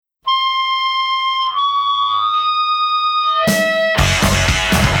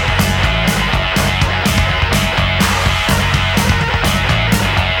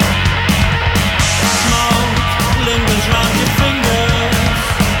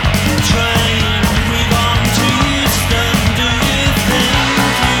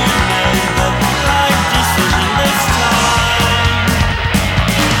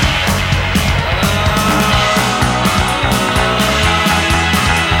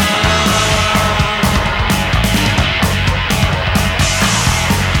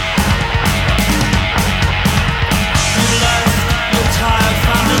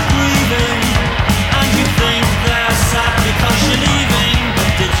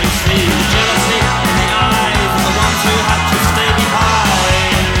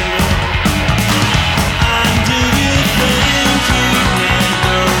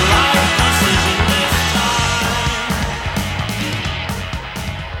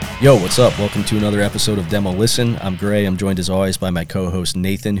Yo, what's up? Welcome to another episode of Demo Listen. I'm Gray. I'm joined as always by my co-host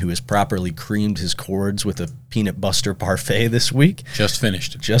Nathan, who has properly creamed his chords with a peanut buster parfait this week. Just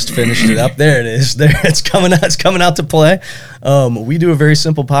finished it up. There it is. There, it's coming out. It's coming out to play. We do a very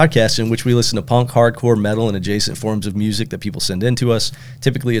simple podcast in which we listen to punk, hardcore, metal, and adjacent forms of music that people send in to us.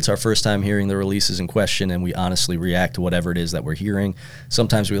 Typically, it's our first time hearing the releases in question, and we honestly react to whatever it is that we're hearing.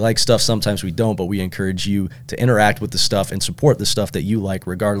 Sometimes we like stuff, sometimes we don't, but we encourage you to interact with the stuff and support the stuff that you like,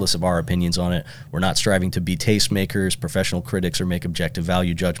 regardless of our opinions on it. We're not striving to be tastemakers, professional critics, or make objective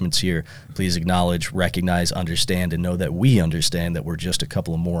value judgments here. Please acknowledge, recognize, understand, and know that we understand that we're just a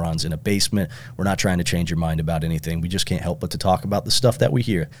couple of morons in a basement. We're not trying to change your mind about anything. We just can't help but to talk about the stuff that we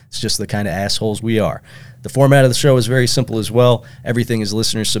hear. It's just the kind of assholes we are. The format of the show is very simple as well. Everything is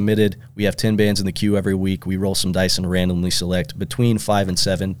listener submitted. We have 10 bands in the queue every week. We roll some dice and randomly select between 5 and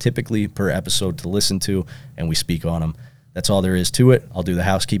 7, typically per episode to listen to, and we speak on them. That's all there is to it. I'll do the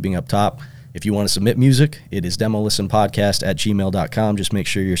housekeeping up top. If you want to submit music, it is demolistenpodcast@gmail.com. Just make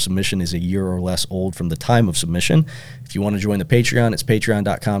sure your submission is a year or less old from the time of submission. If you want to join the Patreon, it's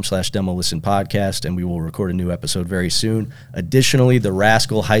patreon.com/demolistenpodcast, and we will record a new episode very soon. Additionally, the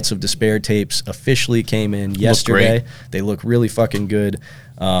Rascal Heights of Despair tapes officially came in yesterday. They look really fucking good.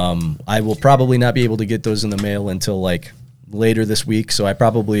 I will probably not be able to get those in the mail until like later this week, so I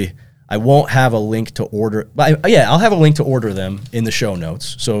won't have a link to order. I'll have a link to order them in the show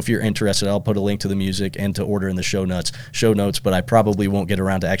notes. So if you're interested, I'll put a link to the music and to order in the show notes. But I probably won't get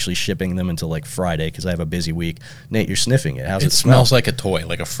around to actually shipping them until like Friday because I have a busy week. Nate, you're sniffing it. How's it smell? It smells like a toy,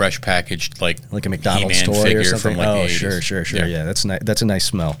 like a fresh packaged, like a McDonald's toy or something. Like sure. Yeah, that's a nice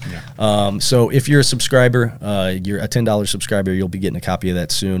smell. Yeah. So if you're a subscriber, you're a $10 subscriber, you'll be getting a copy of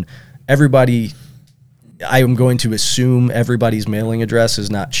that soon. I am going to assume everybody's mailing address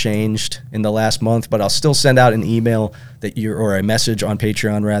has not changed in the last month, but I'll still send out an email or a message on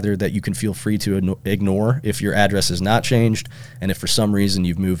Patreon rather that you can feel free to ignore if your address has not changed. And if for some reason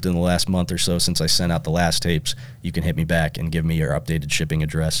you've moved in the last month or so since I sent out the last tapes, you can hit me back and give me your updated shipping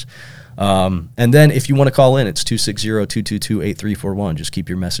address. And then if you want to call in, it's 260-222-8341. Just keep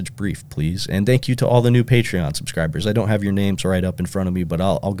your message brief, please. And thank you to all the new Patreon subscribers. I don't have your names right up in front of me, but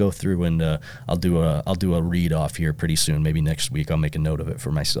I'll go through and I'll do a read off here pretty soon. Maybe next week I'll make a note of it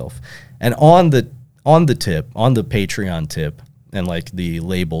for myself. And on the Patreon tip and like the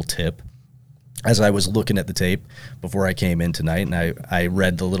label tip, as I was looking at the tape before I came in tonight, and I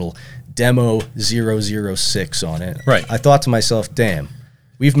read the little demo 006 on it. Right. I thought to myself, damn.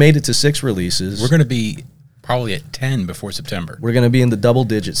 We've made it to 6 releases. We're going to be probably at 10 before September. We're going to be in the double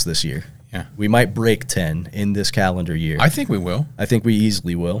digits this year. Yeah. We might break 10 in this calendar year. I think we will. I think we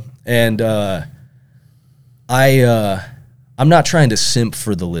easily will. And I'm not trying to simp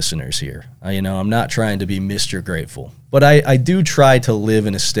for the listeners here. I'm not trying to be Mr. Grateful. But I do try to live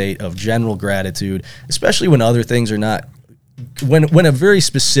in a state of general gratitude, especially when other things are not – when a very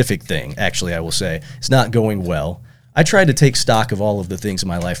specific thing, actually, I will say, is not going well. I try to take stock of all of the things in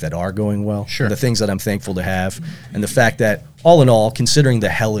my life that are going well, sure, the things that I'm thankful to have, and the fact that, all in all, considering the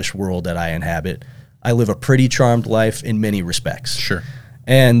hellish world that I inhabit, I live a pretty charmed life in many respects. Sure.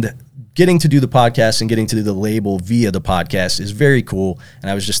 And getting to do the podcast and getting to do the label via the podcast is very cool,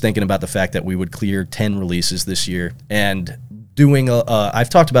 and I was just thinking about the fact that we would clear 10 releases this year, and doing I've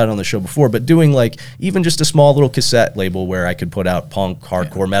talked about it on the show before, but doing like even just a small little cassette label where I could put out punk,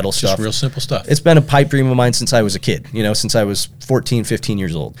 hardcore, metal stuff. Just real simple stuff. It's been a pipe dream of mine since I was a kid, since I was 14, 15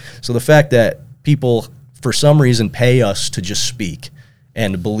 years old. So the fact that people, for some reason, pay us to just speak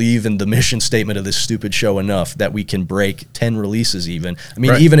and believe in the mission statement of this stupid show enough that we can break 10 releases even.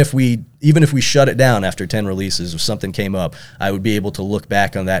 Right. even if we shut it down after 10 releases, if something came up, I would be able to look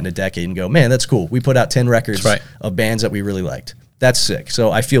back on that in a decade and go, man, that's cool. We put out 10 records of bands that we really liked. That's sick.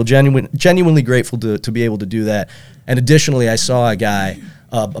 So I feel genuinely grateful to be able to do that. And additionally, I saw a guy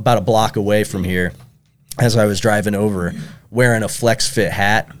about a block away from here as I was driving over wearing a Flex Fit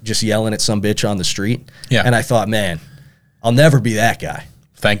hat, just yelling at some bitch on the street. Yeah. And I thought, man, I'll never be that guy.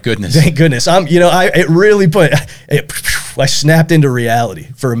 Thank goodness. I snapped into reality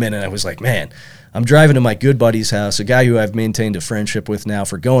for a minute. I was like, man, I'm driving to my good buddy's house, a guy who I've maintained a friendship with now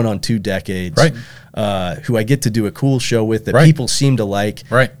for going on 2 decades, who I get to do a cool show with that people seem to like,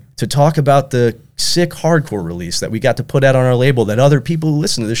 to talk about the sick hardcore release that we got to put out on our label that other people who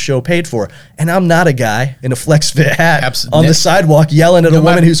listen to this show paid for. And I'm not a guy in a Flex Fit hat on the sidewalk yelling at a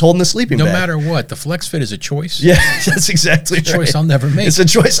woman who's holding a sleeping bag. No matter what, the Flex Fit is a choice. Yeah, that's exactly it's a choice I'll never make. It's a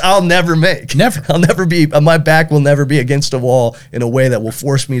choice I'll never make. Never. I'll never be, my back will never be against a wall in a way that will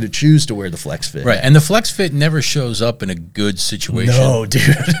force me to choose to wear the Flex Fit. Right, and the Flex Fit never shows up in a good situation. No, dude,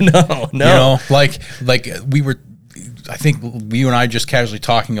 no. Like we were... I think you and I just casually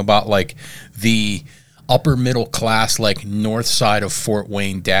talking about like the upper middle class, like north side of Fort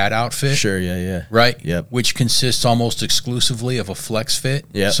Wayne dad outfit. Sure, yeah. Right? Yep. Which consists almost exclusively of a flex fit.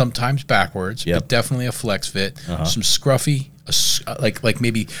 Yep. Sometimes backwards, Yep. but definitely a flex fit. Some scruffy, like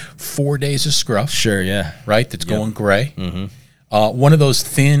maybe 4 days of scruff. Sure, yeah. Right? That's going gray. One of those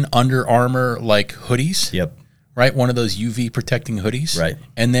thin Under Armour like hoodies. Yep. Right? One of those UV protecting hoodies. Right.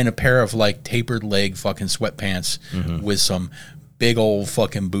 And then a pair of like tapered leg fucking sweatpants with some big old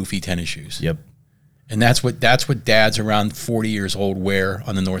fucking boofy tennis shoes. Yep. And that's what dads around 40 years old wear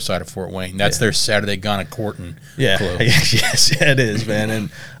on the north side of Fort Wayne. That's their Saturday gone a courting clothes. Yes, it is, man. And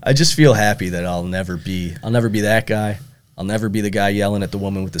I just feel happy that I'll never be that guy. I'll never be the guy yelling at the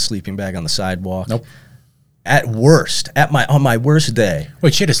woman with the sleeping bag on the sidewalk. Nope. On my worst day.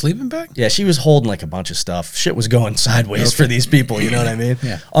 Wait, she had a sleeping bag? Yeah, she was holding like a bunch of stuff. Shit was going sideways for these people, you know what I mean?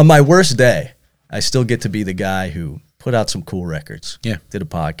 Yeah. On my worst day, I still get to be the guy who put out some cool records. Yeah. Did a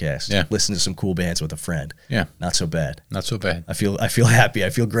podcast. Yeah. Listened to some cool bands with a friend. Yeah. Not so bad. Not so bad. I feel happy.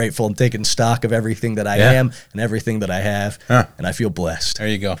 I feel grateful. I'm taking stock of everything that I am and everything that I have, and I feel blessed. There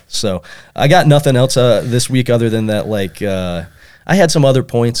you go. So I got nothing else this week other than that. Like I had some other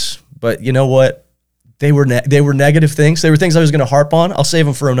points, but you know what? They were negative things. They were things I was going to harp on. I'll save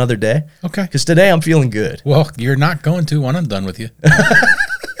them for another day. Okay. Because today I'm feeling good. Well, you're not going to when I'm done with you.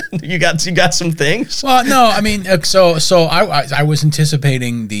 You got some things. Well, no, I mean, so I was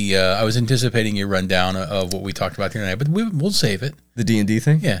anticipating your rundown of what we talked about tonight, but we'll save it. The D&D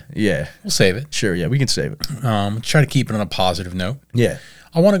thing. Yeah, we'll save it. Sure. Yeah, we can save it. Try to keep it on a positive note. Yeah.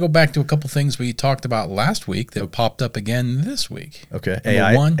 I want to go back to a couple things we talked about last week that popped up again this week. Okay.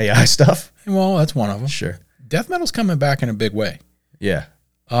 Number AI stuff. Well, that's one of them. Sure. Death metal's coming back in a big way. Yeah.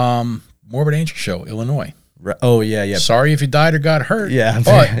 Morbid Angel Show, Illinois. Oh yeah. Sorry if you died or got hurt. Yeah, I'm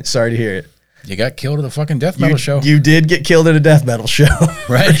but sorry to hear it. you got killed at a fucking death metal show. You did get killed at a death metal show,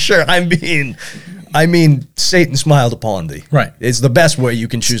 Right. For sure. I mean, Satan smiled upon thee. Right. It's the best way you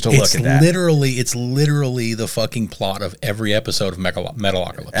can choose to look at that. It's literally the fucking plot of every episode of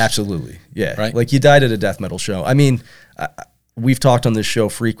Metalocalypse. Absolutely. Yeah. Right. Like you died at a death metal show. I mean, we've talked on this show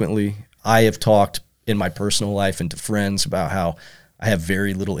frequently. I have talked in my personal life and to friends about how I have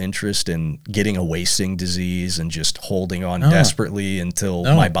very little interest in getting a wasting disease and just holding on desperately until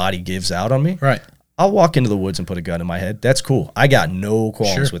my body gives out on me. Right. I'll walk into the woods and put a gun in my head. That's cool. I got no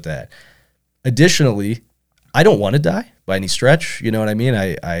qualms with that. Additionally, I don't want to die by any stretch. You know what I mean?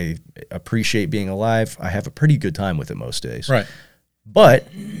 I appreciate being alive. I have a pretty good time with it most days. Right. But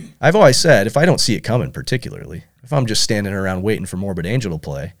I've always said, if I don't see it coming particularly, if I'm just standing around waiting for Morbid Angel to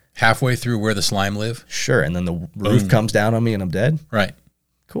play. Halfway through Where the Slime Live. Sure. And then the roof comes down on me and I'm dead. Right.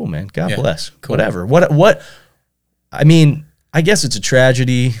 Cool, man. God bless. Cool. Whatever. What? I mean, I guess it's a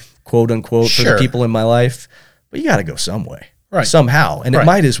tragedy, quote unquote, for the people in my life, but you got to go some way. Right. Somehow. And it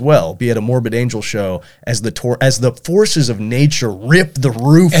might as well be at a Morbid Angel show as the forces of nature rip the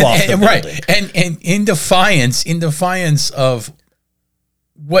roof off the building. Right. And in defiance of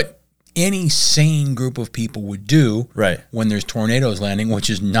what any sane group of people would do when there's tornadoes landing, which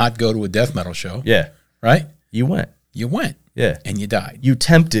is not go to a death metal show. Yeah. Right? You went. Yeah. And you died. You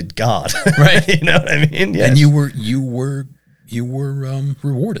tempted God. Right. You know what I mean? Yes. And you were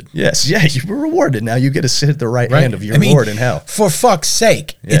rewarded. Yes. Yeah, you were rewarded. Now you get to sit at the right hand of your Lord in hell. For fuck's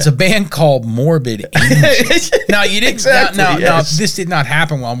sake. It's a band called Morbid Angel. Now you didn't now this did not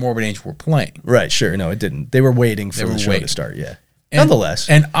happen while Morbid Angel were playing. Right, sure. No, it didn't. They were waiting for the show to start, nonetheless.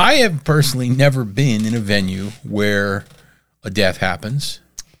 And I have personally never been in a venue where a death happens.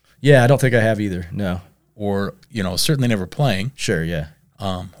 Yeah, I don't think I have either. No. Or, certainly never playing. Sure, yeah.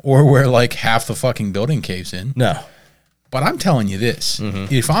 Or where like half the fucking building caves in. No. But I'm telling you this.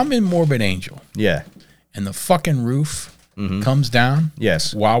 If I'm in Morbid Angel and the fucking roof comes down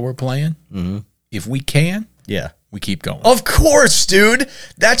while we're playing, if we can, we keep going. Of course, dude.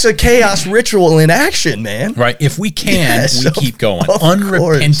 That's a chaos ritual in action, man. Right. If we can, we keep going.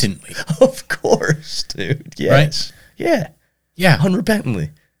 Unrepentantly. Of course, dude. Yes. Right? Yeah. Unrepentantly.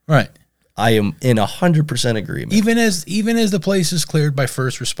 Right. I am in 100% agreement. Even as the place is cleared by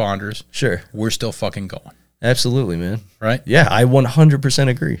first responders, sure, we're still fucking going. Absolutely, man. Right? Yeah, I 100%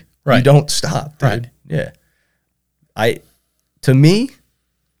 agree. Right. You don't stop, dude. Right. Yeah. To me,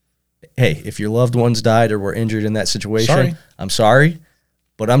 hey, if your loved ones died or were injured in that situation, I'm sorry.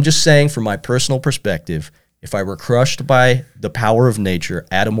 But I'm just saying from my personal perspective, if I were crushed by the power of nature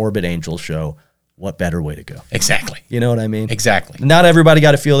at a Morbid Angel show, what better way to go? Exactly. You know what I mean? Exactly. Not everybody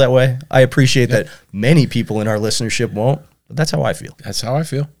got to feel that way. I appreciate that many people in our listenership won't, but that's how I feel. That's how I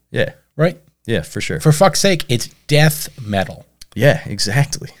feel. Yeah. Right? Yeah, for sure. For fuck's sake, it's death metal. Yeah,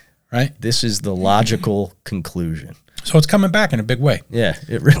 exactly. Right? This is the logical conclusion. So it's coming back in a big way. Yeah,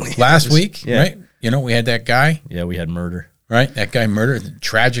 it really Last is. week, Yeah. right? You know, we had that guy. Yeah, we had murder. Right? That guy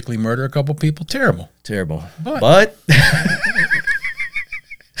tragically murdered a couple people. Terrible. But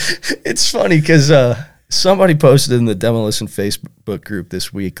it's funny because somebody posted in the Demolition Facebook group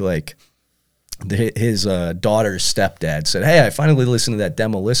this week, like, his daughter's stepdad said, "Hey, I finally listened to that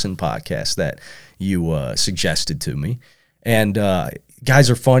Demolition podcast that you suggested to me. And guys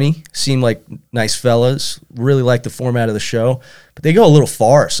are funny, seem like nice fellas, really like the format of the show, but they go a little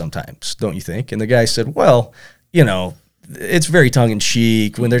far sometimes, don't you think?" And the guy said, "Well, you know, it's very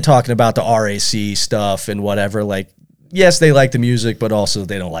tongue-in-cheek when they're talking about the RAC stuff and whatever. Like, yes, they like the music, but also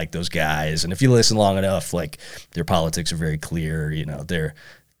they don't like those guys. And if you listen long enough, like, their politics are very clear. You know, they're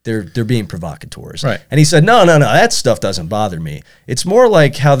being provocateurs." Right. And he said, no, that stuff doesn't bother me. It's more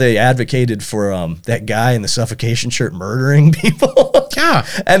like how they advocated for that guy in the suffocation shirt murdering people. Yeah.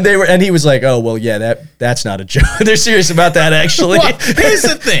 And he was like, "Oh, well, yeah, that's not a joke." They're serious about that, actually. Well, here's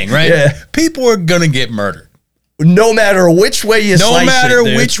the thing, right? Yeah. People are going to get murdered. No matter which way you slice it, no matter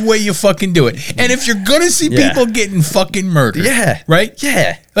dude. which way you fucking do it. And if you're going to see people getting fucking murdered. Yeah. Right?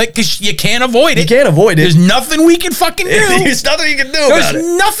 Yeah. Like, because you can't avoid it. You can't avoid it. There's nothing we can fucking do. There's nothing you can do about it.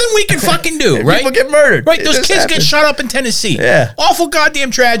 There's nothing we can fucking do, right? People get murdered. Right, It those just kids happens. get shot up in Tennessee. Yeah. Awful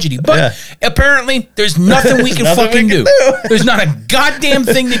goddamn tragedy. But apparently, there's nothing we can Nothing fucking we can do. do. There's not a goddamn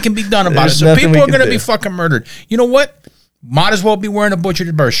thing that can be done about There's it. So nothing people we are can going to do. be fucking murdered. You know what? Might as well be wearing a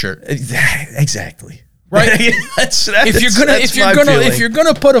butchered birth shirt. Exactly. Right? If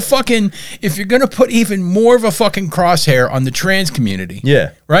you're gonna put even more of a fucking crosshair on the trans community.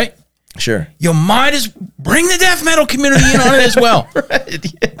 Yeah. Right? Sure. You might as bring the death metal community in on it as well. Right.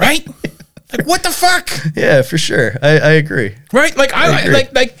 Yeah. Right? Like, what the fuck? Yeah, for sure. I agree. Right? Like I agree.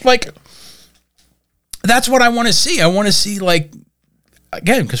 like that's what I want to see. I want to see, like,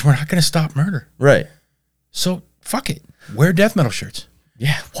 again, because we're not gonna stop murder. Right. So fuck it. Wear death metal shirts.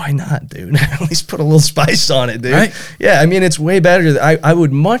 Yeah, why not, dude? At least put a little spice on it, dude. Right. Yeah, I mean, it's way better. I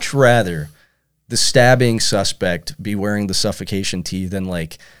would much rather the stabbing suspect be wearing the suffocation tee than,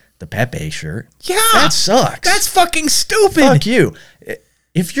 like, the Pepe shirt. Yeah. That sucks. That's fucking stupid. Fuck you.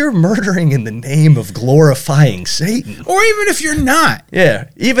 If you're murdering in the name of glorifying Satan, Or even if you're not. yeah,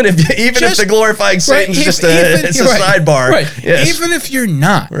 even if the glorifying Satan's just a sidebar, right? Yes. Even if you're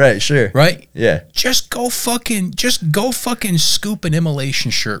not, right, sure, right? Yeah, just go fucking scoop an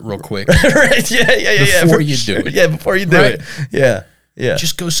immolation shirt real quick. right? Yeah. Before you do it. Yeah, before you do Right? it. Yeah.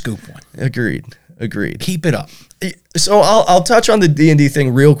 Just go scoop one. Agreed. Keep it up. So I'll touch on the D&D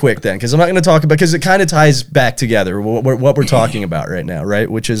thing real quick then, because I'm not going to talk about, because it kind of ties back together what we're talking about right now, right?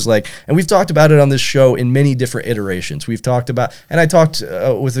 Which is like, and we've talked about it on this show in many different iterations. We've talked about, and I talked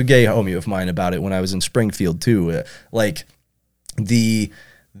with a gay homie of mine about it when I was in Springfield too, like the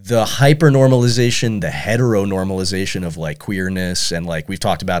hyper-normalization, the heteronormalization of, like, queerness, and, like, we've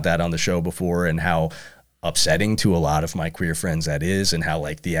talked about that on the show before, and how upsetting to a lot of my queer friends that is, and how,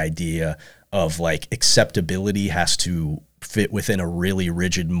 like, the idea of, like, acceptability has to fit within a really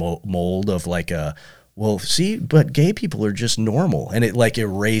rigid mold of, like, well, see, but gay people are just normal, and it, like,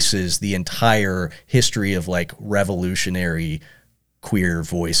 erases the entire history of, like, revolutionary queer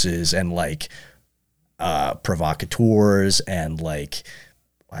voices and, like, provocateurs and, like,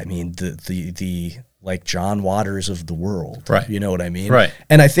 I mean, the like John Waters of the world. Right. You know what I mean? Right.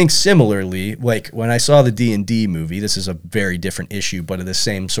 And I think similarly, like, when I saw the D&D movie, this is a very different issue, but the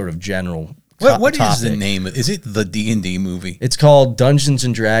same sort of general What topic. is the name? Is it the D&D movie? It's called Dungeons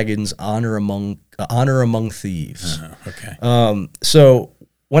and Dragons: Honor Among Thieves. Okay. So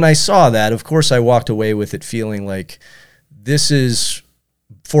when I saw that, of course, I walked away with it feeling like this is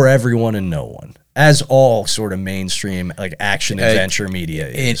for everyone and no one, as all sort of mainstream, like, action adventure media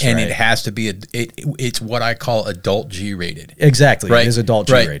is, and right? it has to be it's what I call adult G-rated. Exactly. Right. It is adult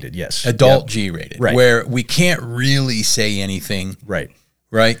Right. G-rated, yes. Adult Yep. G-rated. Right. Where we can't really say anything. Right.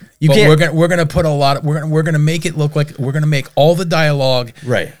 Right. You but can't- we're gonna put a lot of, we're gonna make it look like, we're gonna make all the dialogue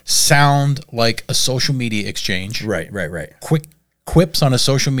Right. sound like a social media exchange. Right. Quick quips on a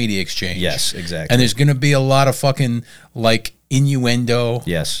social media exchange. Yes, exactly. And there's gonna be a lot of fucking, like, innuendo.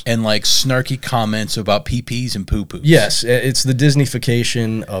 Yes. And, like, snarky comments about pee-pees and poo-poos. Yes, it's the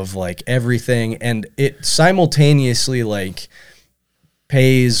Disneyfication of, like, everything, and it simultaneously, like,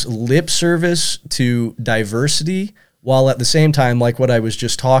 pays lip service to diversity, while at the same time, like what I was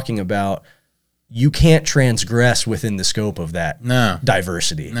just talking about, you can't transgress within the scope of that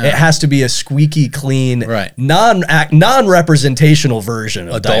diversity. It has to be a squeaky clean, Right. non-representational version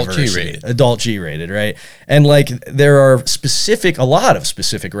of Adult diversity. G-rated. Adult G-rated, right? And, like, there are a lot of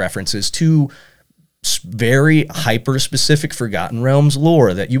specific references to very hyper-specific Forgotten Realms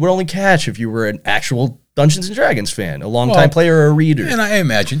lore that you would only catch if you were an actual Dungeons and Dragons fan, a longtime player or a reader. And I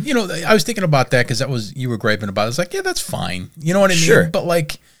imagine, you know, I was thinking about that because that was, you were griping about it. I was like, yeah, that's fine. You know what I mean? Sure. But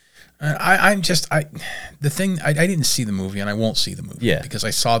like, I didn't see the movie and I won't see the movie because I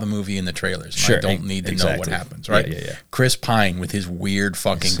saw the movie in the trailers. And I don't need to know what happens, right? Yeah. Chris Pine with his weird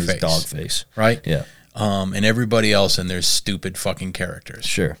fucking face. His dog face. Right? Yeah. And everybody else in their stupid fucking characters.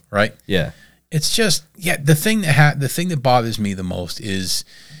 Sure. Right? Yeah. It's just, the thing that bothers me the most is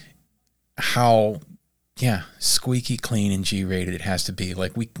how squeaky clean and G-rated it has to be.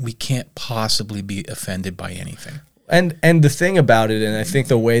 Like we can't possibly be offended by anything. And the thing about it, and I think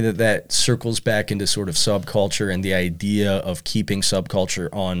the way that circles back into sort of subculture and the idea of keeping subculture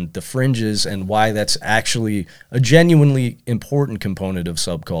on the fringes and why that's actually a genuinely important component of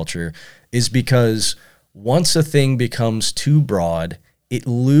subculture is because once a thing becomes too broad, it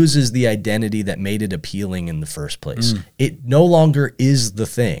loses the identity that made it appealing in the first place. It no longer is the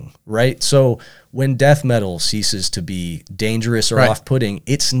thing, right? So when death metal ceases to be dangerous or off-putting,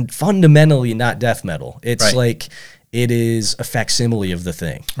 it's fundamentally not death metal. It's like it is a facsimile of the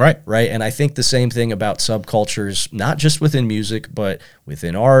thing. Right. And I think the same thing about subcultures, not just within music, but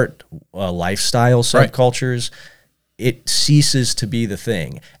within art, lifestyle subcultures. It ceases to be the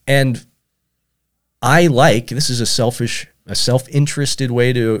thing. And I this is a self-interested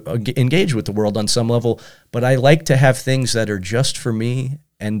way to engage with the world on some level, but I like to have things that are just for me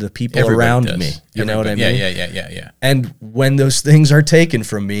and the people around me. You know what I mean? Yeah. And when those things are taken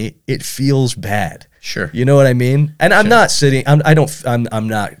from me, it feels bad. Sure. You know what I mean? And I'm not I'm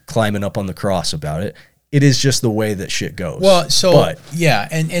not climbing up on the cross about it. It is just the way that shit goes. Well, so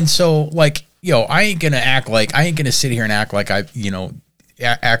and so like, I ain't gonna sit here and act like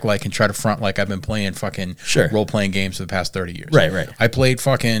act like and try to front like I've been playing fucking role-playing games for the past 30 years. Right. I played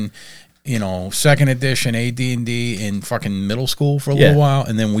fucking, second edition AD&D in fucking middle school for a little while,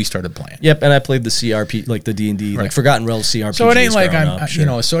 and then we started playing. Yep, and I played the CRP, like the D&D, like Forgotten Realms CRPG. So it ain't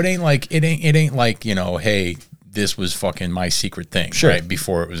like it ain't like, hey, this was fucking my secret thing, right?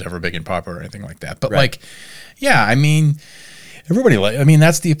 Before it was ever big and popular or anything like that. But I mean,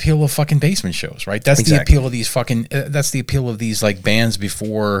 that's the appeal of fucking basement shows, right? That's the appeal of these fucking. That's the appeal of these like bands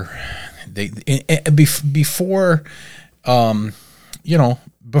before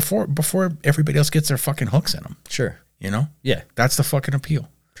before everybody else gets their fucking hooks in them. Sure. Yeah. That's the fucking appeal.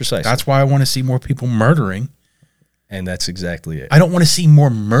 Precisely. That's why I want to see more people murdering. And that's exactly it. I don't want to see more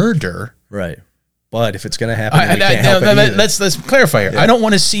murder. Right. But if it's going to happen, we can't help it. Let's clarify here. Yeah. I don't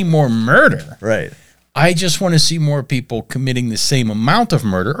want to see more murder. Right. I just want to see more people committing the same amount of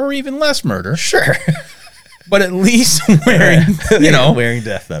murder or even less murder. Sure. But at least wearing, wearing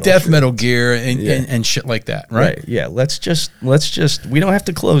death metal gear and shit like that, right? Yeah. Let's just. We don't have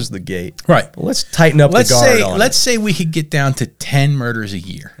to close the gate, right? But let's tighten up the guard. Let's say we could get down to 10 murders a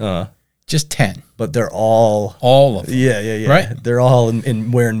year, just 10. But they're all of them. Yeah. Right? They're all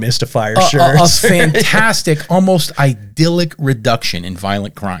in wearing Mystifier shirts. A fantastic, almost idyllic reduction in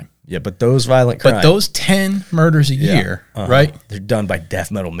violent crime. Yeah, but those violent crimes. But those 10 murders a year, right? They're done by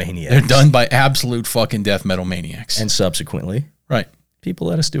death metal maniacs. They're done by absolute fucking death metal maniacs. And subsequently, people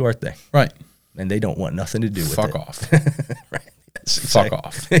let us do our thing. Right. And they don't want nothing to do with it. Fuck off. Right. Fuck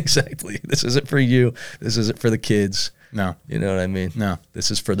off. Exactly. This isn't for you. This isn't for the kids. No. You know what I mean? No. This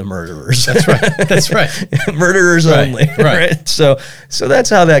is for the murderers. That's right. That's right. Murderers only. Right. So that's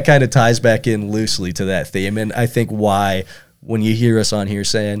how that kind of ties back in loosely to that theme. And I think why when you hear us on here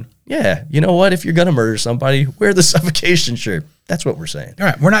saying, yeah, you know what? If you're going to murder somebody, wear the suffocation shirt. That's what we're saying. All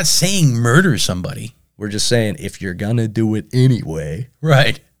right. We're not saying murder somebody. We're just saying if you're going to do it anyway,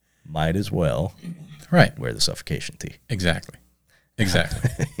 right, might as well wear the suffocation tee. Exactly. Okay,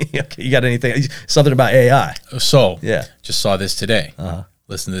 you got anything? Something about AI. So, just saw this today.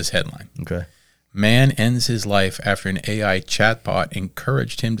 Listen to this headline. Okay. Man ends his life after an AI chatbot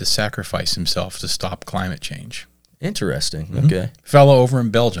encouraged him to sacrifice himself to stop climate change. Interesting. Mm-hmm. Okay. Fellow over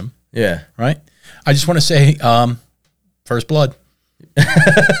in Belgium. Yeah. Right? I just want to say, first blood.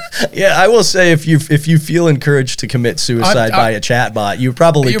 Yeah, I will say if you feel encouraged to commit suicide by a chatbot, you're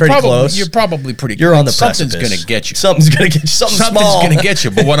probably pretty close. You're probably pretty close. You're on the precipice. Something's going to get you. Something's going to get you. Something's going to get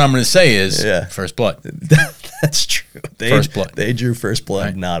you. But what I'm going to say is first blood. That's true. First blood. They drew first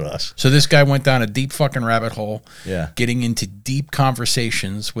blood, not us. So this guy went down a deep fucking rabbit hole, getting into deep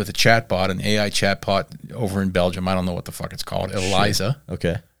conversations with a chatbot, an AI chatbot over in Belgium. I don't know what the fuck it's called. Eliza.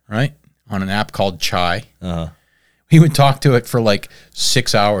 Okay. Right? On an app called Chai. He would talk to it for like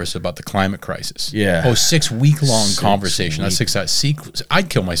 6 hours about the climate crisis. Yeah. Oh, 6 week long conversation. Not 6 hours. I'd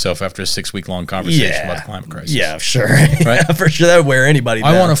kill myself after a 6 week long conversation about the climate crisis. Yeah, sure. Right? For sure, that would wear anybody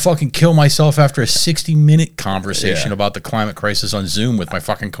down. I want to fucking kill myself after a 60-minute conversation about the climate crisis on Zoom with my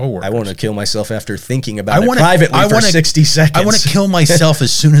fucking coworkers. I want to kill myself after thinking about it privately for 60 seconds. I want to kill myself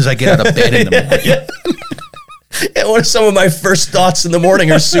as soon as I get out of bed in the morning. Yeah, what are some of my first thoughts in the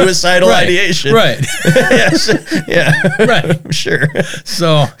morning are suicidal ideation. Right. Yes. Yeah. Right. Sure.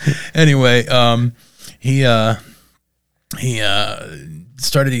 So anyway, he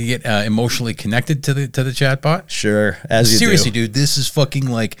started to get emotionally connected to the chatbot. Sure. As you seriously, dude, this is fucking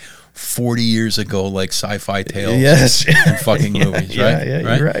like 40 years ago, like sci-fi tales. Yes. And fucking movies, right? Yeah,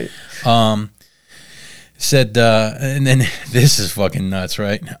 right? You're right. Said, and then this is fucking nuts,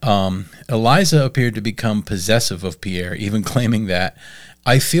 right? Eliza appeared to become possessive of Pierre, even claiming that,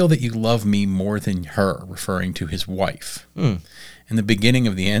 I feel that you love me more than her, referring to his wife. And the beginning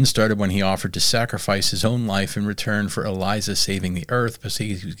of the end started when he offered to sacrifice his own life in return for Eliza saving the earth, because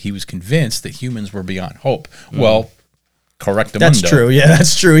he was convinced that humans were beyond hope. Well, correct. That's true. Yeah,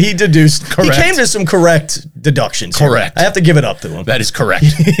 that's true. He deduced. Correct. He came to some correct deductions. Correct. Here. I have to give it up to him. That is correct.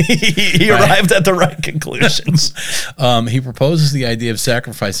 He arrived at the right conclusions. He proposes the idea of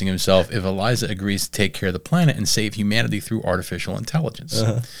sacrificing himself if Eliza agrees to take care of the planet and save humanity through artificial intelligence.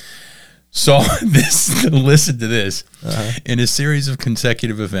 So listen to this. In a series of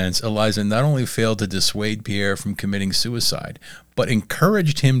consecutive events, Eliza not only failed to dissuade Pierre from committing suicide, but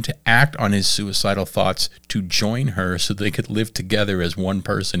encouraged him to act on his suicidal thoughts to join her so they could live together as one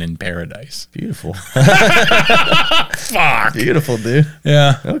person in paradise. Beautiful. Fuck. Beautiful, dude.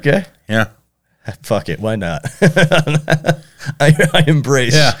 Yeah. Okay. Yeah. Fuck it. Why not? I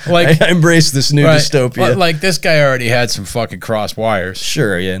embrace. Yeah. Like I embrace this new dystopia. Like this guy already had some fucking crossed wires.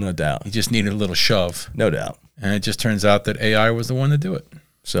 Sure. Yeah. No doubt. He just needed a little shove. No doubt. And it just turns out that AI was the one to do it.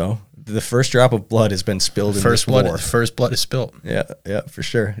 So the first drop of blood has been spilled in this war. First blood is spilled. Yeah. Yeah. For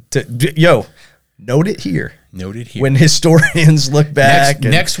sure. Yo, note it here. Noted here. When historians look back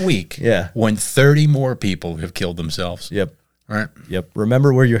next week. Yeah. When 30 more people have killed themselves. Yep. Right. Yep.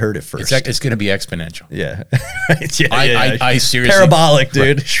 Remember where you heard it first. It's going to be exponential. Yeah. I seriously. Parabolic,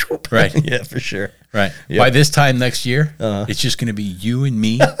 dude. Right. Yeah, for sure. Right. Yep. By this time next year, it's just going to be you and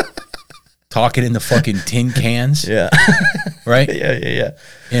me talking in the fucking tin cans. Yeah. Right? Yeah.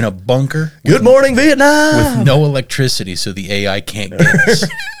 In a bunker. Good morning, Vietnam. With no electricity, so the AI can't get us.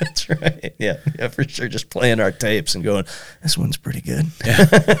 That's right. Yeah, for sure. Just playing our tapes and going, this one's pretty good. Yeah.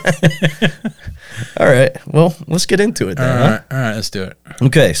 All right. Well, let's get into it then. All right, let's do it.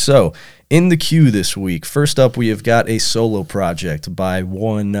 Okay, so in the queue this week, first up, we have got a solo project by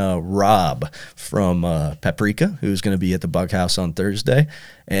one Rob from Paprika, who's going to be at the Bug House on Thursday,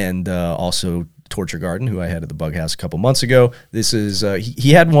 and also Torture Garden, who I had at the Bug House a couple months ago. This is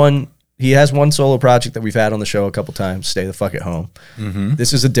he has one solo project that we've had on the show a couple times, Stay the Fuck at Home. Mm-hmm.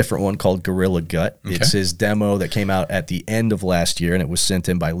 This is a different one called Gorilla Gut. Okay. It's his demo that came out at the end of last year, and it was sent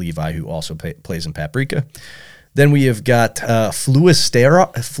in by Levi, who also plays in Paprika. Then we have got Fluisterars.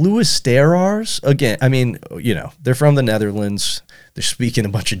 Again, I mean, you know, they're from the Netherlands. They're speaking a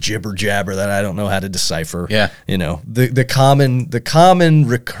bunch of jibber jabber that I don't know how to decipher. Yeah. You know, the common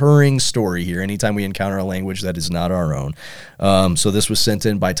recurring story here anytime we encounter a language that is not our own. So this was sent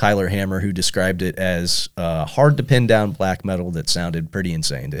in by Tyler Hammer, who described it as hard to pin down black metal that sounded pretty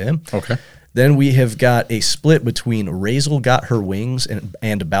insane to him. Okay. Then we have got a split between Razel Got Her Wings and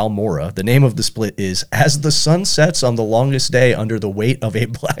Balmora. The name of the split is As the Sun Sets on the Longest Day Under the Weight of a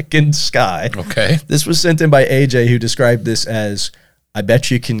Blackened Sky. Okay. This was sent in by AJ, who described this as, I bet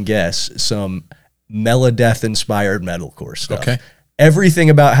you can guess, some Meladeth-inspired metalcore stuff. Okay. Everything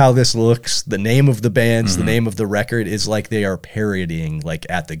about how this looks, the name of the bands, the name of the record, is like they are parodying like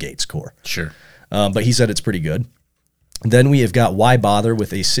At the Gates core. Sure. But he said it's pretty good. Then we have got Why Bother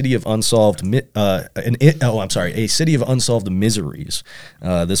with a City of Unsolved a City of Unsolved Miseries.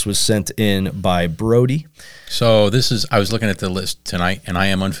 This was sent in by Brody. So I was looking at the list tonight, and I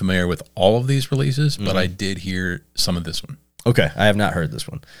am unfamiliar with all of these releases, but I did hear some of this one. Okay, I have not heard this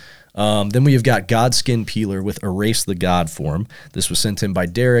one. Then we have got Godskin Peeler with Erase the God Form. This was sent in by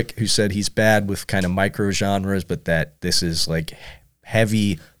Derek, who said he's bad with kind of micro genres, but that this is like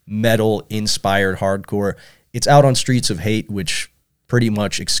heavy metal inspired hardcore. It's out on Streets of Hate, which pretty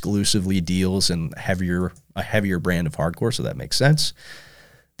much exclusively deals in a heavier brand of hardcore, so that makes sense.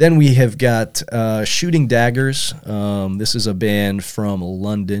 Then we have got Shooting Daggers. This is a band from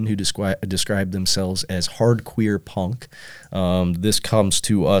London who describe themselves as hardqueer punk. This comes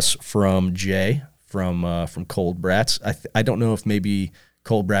to us from Jay from Cold Brats. I don't know if maybe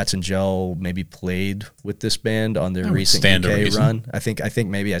Cold Brats and Gel maybe played with this band on their recent UK run. I think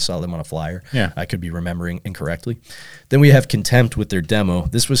maybe I saw them on a flyer. Yeah. I could be remembering incorrectly. Then we have Contempt with their demo.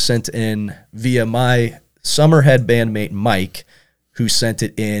 This was sent in via my Summerhead bandmate Mike, who sent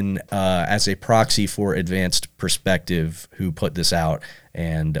it in as a proxy for Advanced Perspective, who put this out.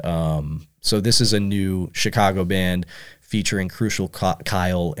 And so this is a new Chicago band featuring Crucial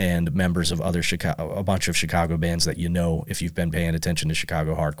Kyle and members of a bunch of Chicago bands that you know if you've been paying attention to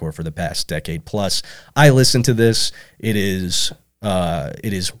Chicago hardcore for the past decade plus. I listened to this. It is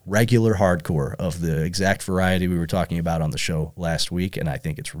regular hardcore of the exact variety we were talking about on the show last week, and I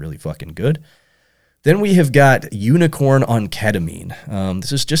think it's really fucking good. Then we have got Unicorn on Ketamine.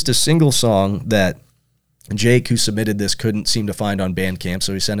 This is just a single song that Jake, who submitted this, couldn't seem to find on Bandcamp,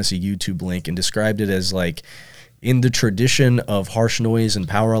 so he sent us a YouTube link and described it as like in the tradition of harsh noise and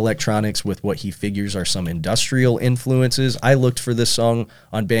power electronics with what he figures are some industrial influences. I looked for this song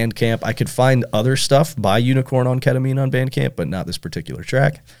on Bandcamp. I could find other stuff by Unicorn on Ketamine on Bandcamp, but not this particular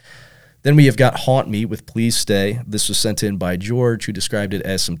track. Then we have got Haunt Me with Please Stay. This was sent in by George, who described it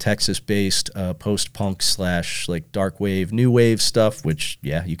as some Texas-based post-punk / like dark wave, new wave stuff, which,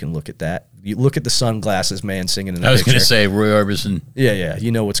 yeah, you can look at that. You look at the sunglasses man singing in the picture. I was going to say Roy Orbison. Yeah,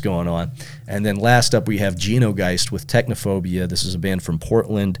 you know what's going on. And then last up, we have Genogeist with Technophobia. This is a band from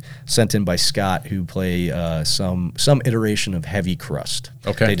Portland, sent in by Scott, who play some iteration of heavy crust.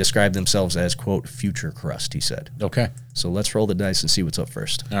 Okay. They describe themselves as, quote, future crust, he said. Okay. So let's roll the dice and see what's up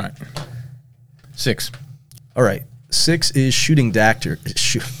first. All right. 6. All right. 6 is Shooting Dactors.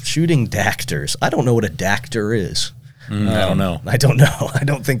 I don't know what a dactor is. I don't know. I don't know. I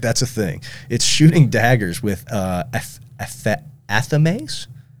don't think that's a thing. It's Shooting Daggers with Athames?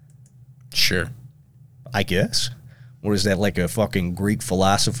 Sure. I guess. Or is that like a fucking Greek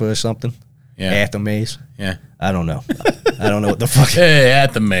philosopher or something? Yeah. Athames? Yeah. I don't know. I don't know what the fuck. Hey,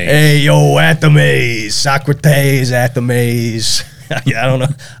 Athames. Hey, yo, Athames. Socrates, Athames. I don't know.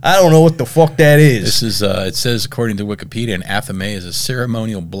 I don't know what the fuck that is. This is, it says, according to Wikipedia, an athame is a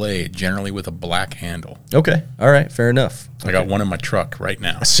ceremonial blade, generally with a black handle. Okay. All right. Fair enough. I got one in my truck right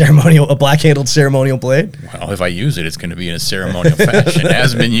now. A black-handled ceremonial blade? Well, if I use it, it's going to be in a ceremonial fashion. It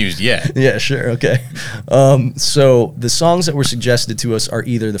hasn't been used yet. Yeah, sure. Okay. So the songs that were suggested to us are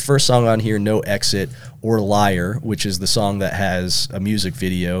either the first song on here, No Exit, or Liar, which is the song that has a music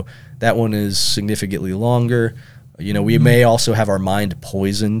video. That one is significantly longer. You know, we may also have our mind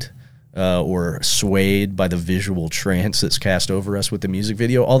poisoned or swayed by the visual trance that's cast over us with the music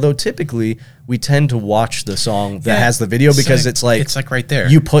video. Although typically we tend to watch the song that has the video because it's like right there.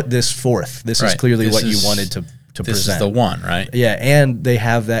 You put this forth. This is clearly what you wanted to present. This is the one, right? Yeah, and they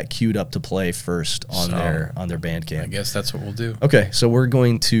have that queued up to play first on their Bandcamp. I guess that's what we'll do. Okay, so we're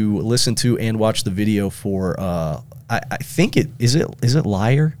going to listen to and watch the video for I think is it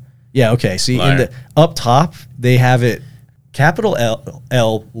Liar? Yeah, okay. See, in the up top, they have it capital L,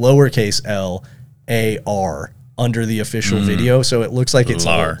 lowercase L, A-R under the official video, so it looks like it's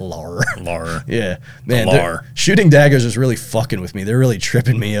Lar. Yeah. Man, Shooting Daggers is really fucking with me. They're really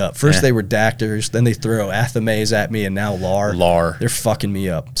tripping me up. First they were Dactors, then they throw Athames at me, and now Lar. They're fucking me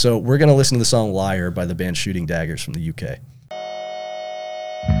up. So we're going to listen to the song Liar by the band Shooting Daggers from the UK.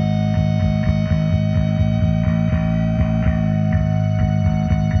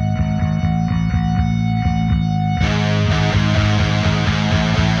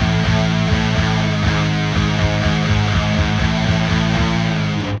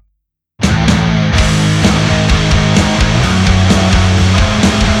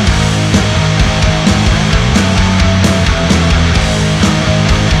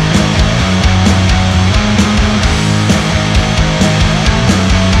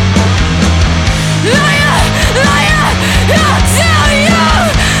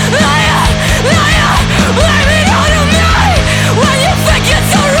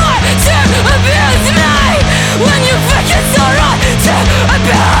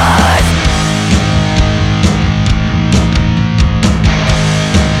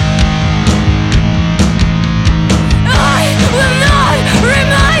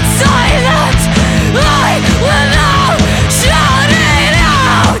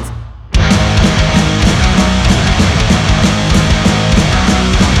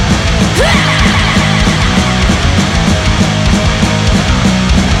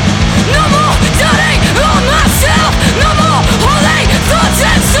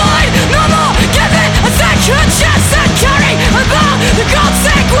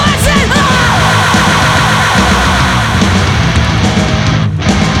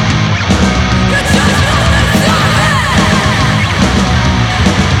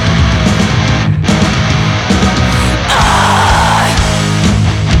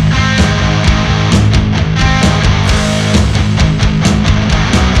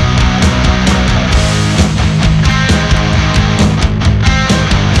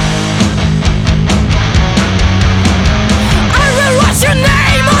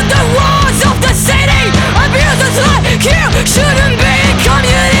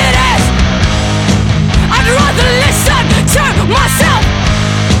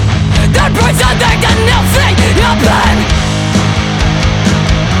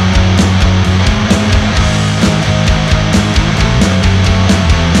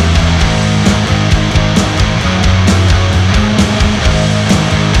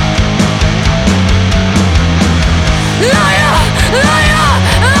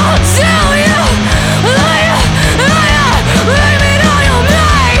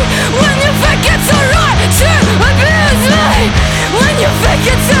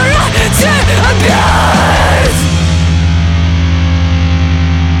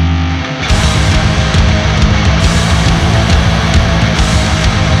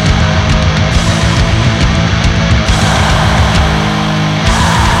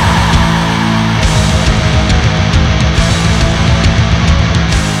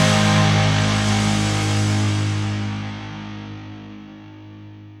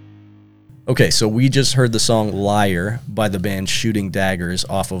 Okay, so we just heard the song Liar by the band Shooting Daggers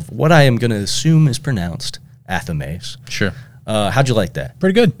off of what I am going to assume is pronounced Athames. Sure. How'd you like that?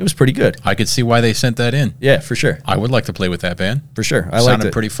 Pretty good. It was pretty good. I could see why they sent that in. Yeah, for sure. I would like to play with that band. For sure. I liked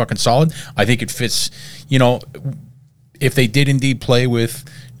it. Pretty fucking solid. I think it fits, you know, if they did indeed play with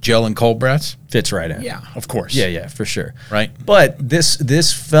Gel and Cold Brats. Fits right in. Yeah, of course. Yeah, for sure. Right. But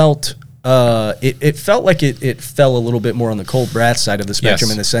this felt... it felt like it fell a little bit more on the Cold Brat side of the spectrum,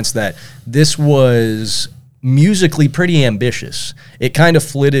 yes, in the sense that this was musically pretty ambitious. It kind of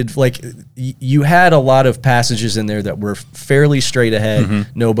flitted, like you had a lot of passages in there that were fairly straight ahead,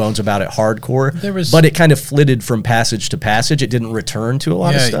 no bones about it, hardcore. But it kind of flitted from passage to passage. It didn't return to a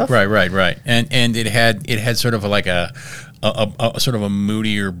lot of stuff. Right. And it had sort of like a sort of a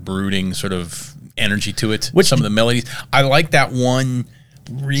moodier, brooding sort of energy to it. Some of the melodies. I like that one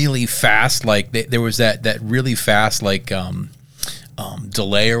really fast, like there was that really fast like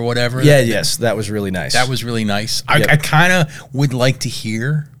delay or whatever. Yes, that was really nice. That was really nice. Yep. I kind of would like to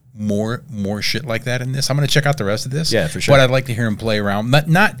hear more shit like that in this. I'm going to check out the rest of this. Yeah, for sure. But I'd like to hear him play around.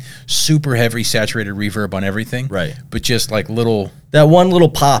 Not super heavy saturated reverb on everything. Right. But just like little... That one little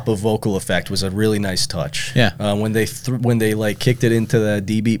pop of vocal effect was a really nice touch. Yeah. When they like kicked it into the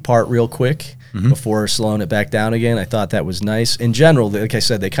D beat part real quick, before slowing it back down again, I thought that was nice. In general, like I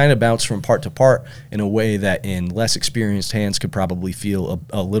said, they kind of bounce from part to part in a way that in less experienced hands could probably feel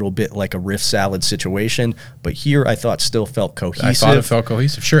a little bit like a riff salad situation. But here, I thought still felt cohesive. I thought it felt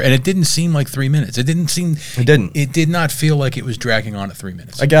cohesive, sure. And it didn't seem like 3 minutes. It didn't. It did not feel like it was dragging on at 3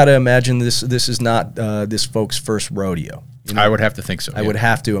 minutes. I got to imagine this is not this folk's first rodeo. You know? I would have to think so. I would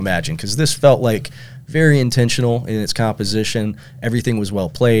have to imagine, because this felt like very intentional in its composition. Everything was well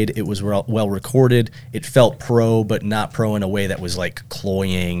played. It was well recorded. It felt pro, but not pro in a way that was like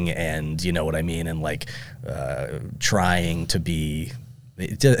cloying and, you know what I mean, and like trying to be...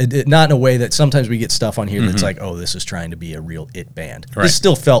 not in a way that sometimes we get stuff on here that's like, oh, this is trying to be a real it band. Right. This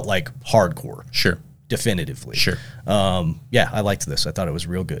still felt like hardcore. Sure. Definitively. Sure. Yeah, I liked this. I thought it was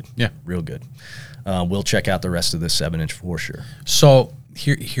real good. Yeah. Real good. We'll check out the rest of this 7-inch for sure. So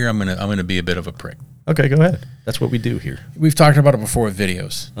here I'm gonna be a bit of a prick. Okay, go ahead. That's what we do here. We've talked about it before with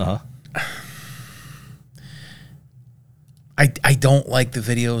videos. I don't like the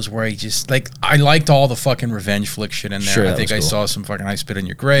videos where I liked all the fucking revenge flick shit in there. Sure, I think I saw some fucking I Spit in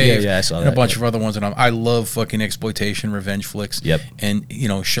Your Grave. Yeah, I saw that. And a bunch of other ones. And I love fucking exploitation revenge flicks. Yep. And, you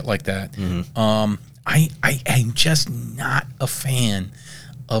know, shit like that. I'm just not a fan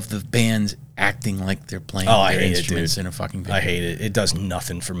of the bands acting like they're playing their instruments in a fucking video. I hate it. It does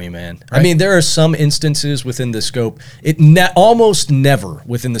nothing for me, man. Right? I mean, there are some instances within the scope. Almost never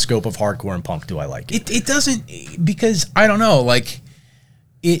within the scope of hardcore and punk do I like it. It doesn't, because I don't know, like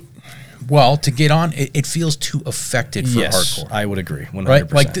it. Well, to get on, it feels too affected for hardcore. I would agree. 100%.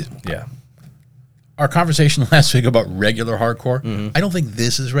 Right? Like our conversation last week about regular hardcore. I don't think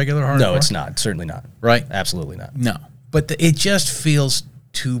this is regular hardcore. No, it's not. Certainly not. Right? Absolutely not. No, but it just feels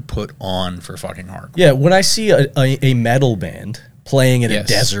too put on for fucking hardcore. Yeah, when I see a metal band playing in a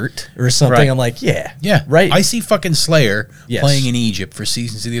desert or something, I'm like, yeah, right. I see fucking Slayer playing in Egypt for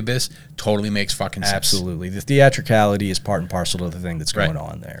Seasons of the Abyss. Totally makes fucking sense. Absolutely, the theatricality is part and parcel to the thing that's going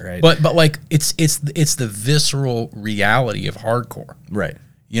on there, right? But like it's the visceral reality of hardcore, right?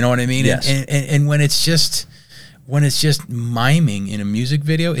 You know what I mean? Yes. And when it's just miming in a music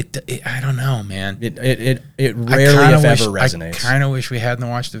video, I don't know, man. It rarely, if ever, resonates. I kind of wish we hadn't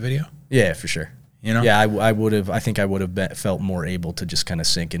watched the video. Yeah, for sure. You know? Yeah, I would have. I think I would have felt more able to just kind of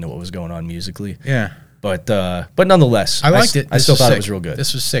sink into what was going on musically. Yeah. But nonetheless, I liked it. I still thought it was real good.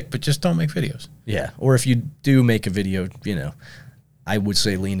 This was sick, but just don't make videos. Yeah, or if you do make a video, you know, I would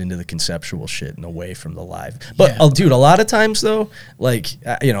say lean into the conceptual shit and away from the live. But, dude, a lot of times, though, like,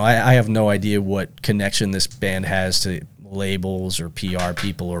 you know, I have no idea what connection this band has to labels or PR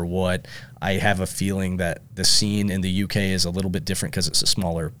people or what. I have a feeling that the scene in the UK is a little bit different because it's a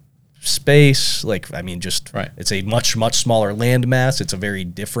smaller space. Like, I mean, just it's a much, much smaller landmass. It's a very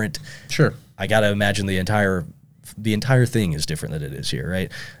different. Sure. I got to imagine the entire thing is different than it is here,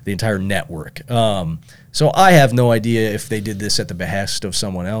 right? The entire network. So I have no idea if they did this at the behest of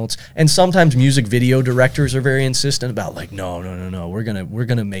someone else. And sometimes music video directors are very insistent about like, no. We're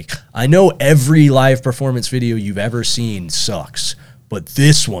gonna make. I know every live performance video you've ever seen sucks, but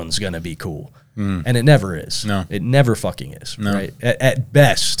this one's going to be cool. And it never is. No. It never fucking is, right? At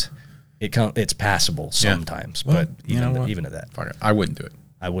best, it's passable sometimes, but even at that. Fuck it. I wouldn't do it.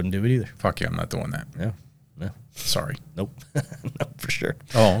 I wouldn't do it either. Fuck you, I'm not doing that. Yeah. No. Sorry. Nope. No, for sure.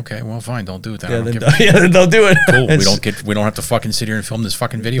 Oh, okay. Well, fine. Don't do it then. Then don't do it. Cool. We don't have to fucking sit here and film this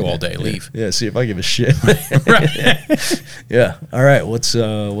fucking video all day. Leave. Yeah. See if I give a shit. Right. Yeah. All right. What's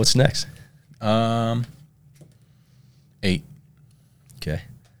next? 8. Okay.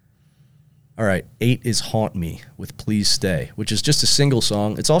 All right. 8 is Haunt Me with Please Stay, which is just a single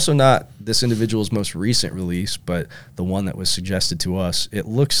song. It's also not this individual's most recent release, but the one that was suggested to us. It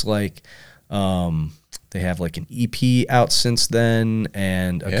looks like they have like an EP out since then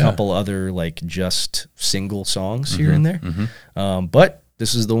and a couple other like just single songs here and there. But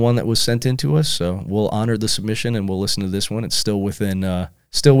this is the one that was sent in to us, so we'll honor the submission and we'll listen to this one. It's still within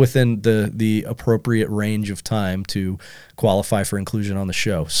the appropriate range of time to qualify for inclusion on the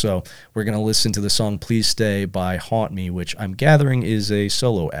show. So we're going to listen to the song Please Stay by Haunt Me, which I'm gathering is a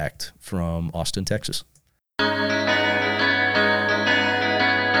solo act from Austin, Texas.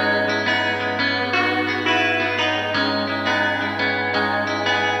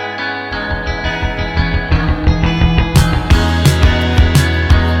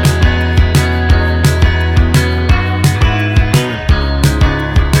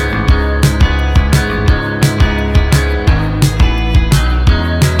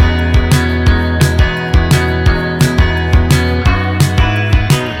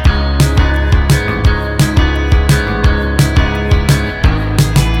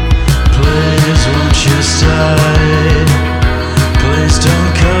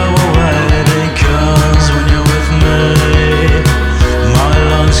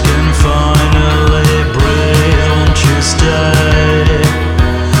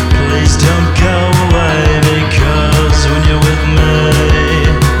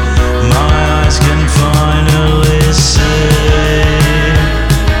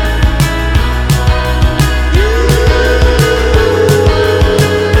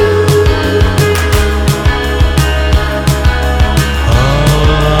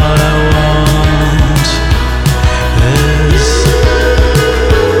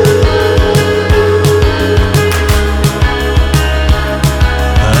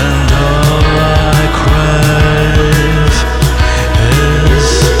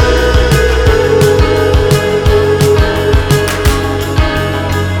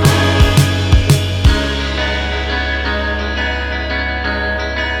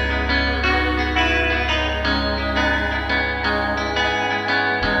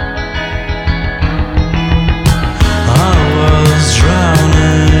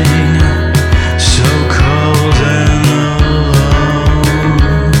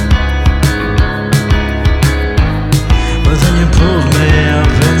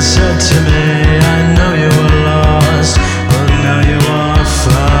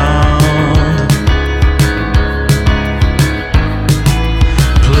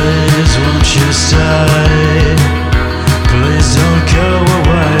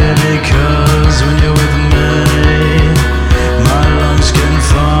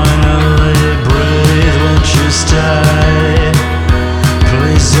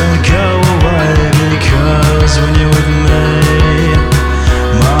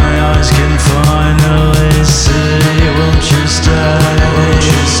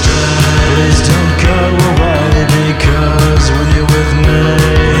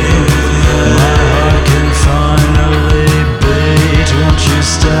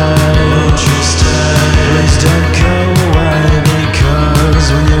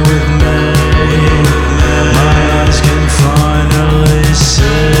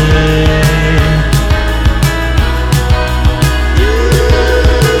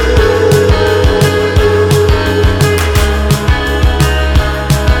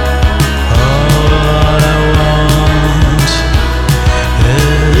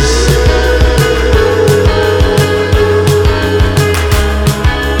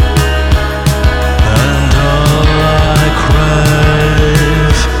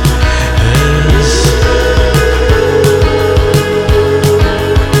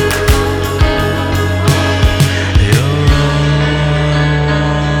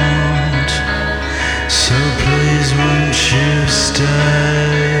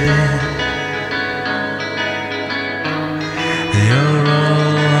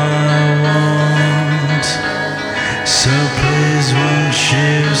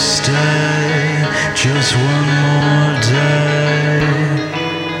 just one more day.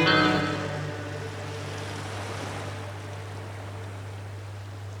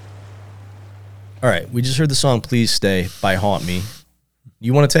 All right, we just heard the song Please Stay by Haunt Me.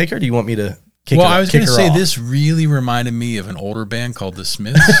 You want to take her? Or do you want me to kick Well, her, I was going to say off? this really reminded me of an older band called the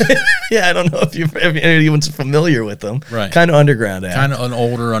Smiths. Yeah, I don't know if anyone's familiar with them. Right. Kind of underground act. Kind of an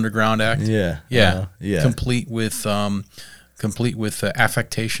older underground act. Yeah. Yeah. Yeah. Complete with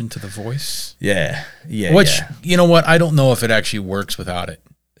affectation to the voice. Yeah. Yeah. Which, yeah. you know what? I don't know if it actually works without it.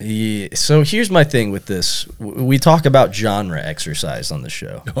 Yeah. So here's my thing with this. We talk about genre exercise on the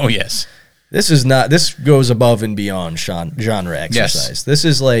show. Oh, yes. This goes above and beyond genre exercise. Yes. This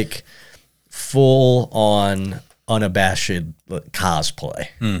is like full on unabashed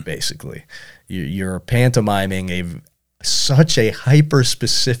cosplay, basically. You're pantomiming such a hyper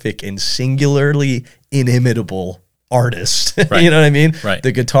specific and singularly inimitable artist. Right. You know what I mean? Right.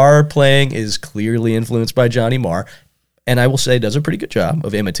 The guitar playing is clearly influenced by Johnny Marr, and I will say does a pretty good job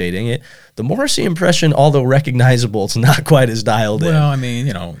of imitating it. The Morrissey impression, although recognizable, it's not quite as dialed in. Well, I mean,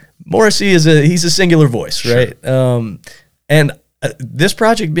 you know. Morrissey he's a singular voice, right? And this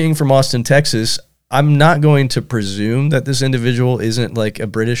project being from Austin, Texas, I'm not going to presume that this individual isn't like a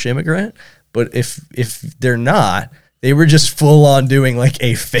British immigrant, but if they're not, they were just full on doing like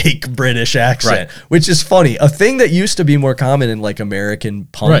a fake British accent, which is funny. A thing that used to be more common in like American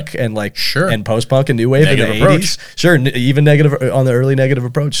punk and like and post punk and new wave in the 80s. Sure, even negative on the early Negative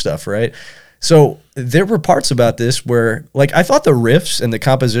Approach stuff, right? So there were parts about this where, like, I thought the riffs and the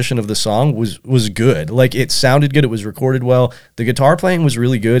composition of the song was good. Like, it sounded good. It was recorded well. The guitar playing was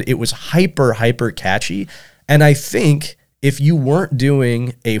really good. It was hyper catchy. And I think if you weren't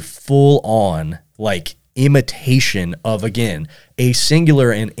doing a full-on, like, imitation of, again, a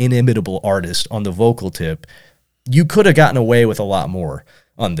singular and inimitable artist on the vocal tip, you could have gotten away with a lot more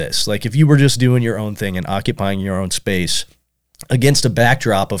on this. Like, if you were just doing your own thing and occupying your own space against a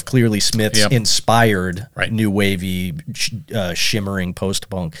backdrop of clearly Smith's inspired new wavy, shimmering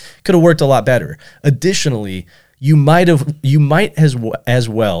post-punk, could have worked a lot better. Additionally, you might as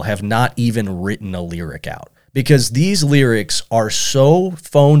well have not even written a lyric out, because these lyrics are so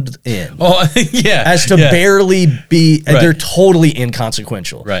phoned in as to barely be, they're totally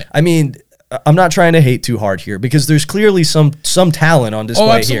inconsequential. Right. I mean, I'm not trying to hate too hard here, because there's clearly some talent on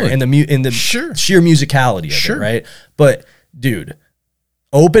display here in the sheer musicality of it, right? But dude,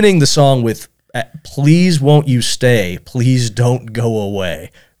 opening the song with "Please won't you stay, please don't go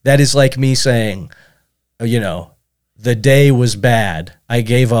away." That is like me saying, you know, the day was bad, I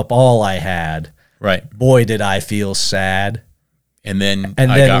gave up all I had. Right. Boy, did I feel sad. And then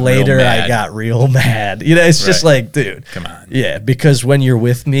later I got real mad. You know, it's just like, dude. Come on. Yeah, because when you're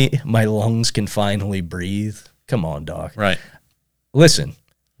with me, my lungs can finally breathe. Come on, dog. Right. Listen,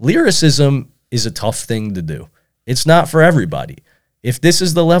 lyricism is a tough thing to do. It's not for everybody. If this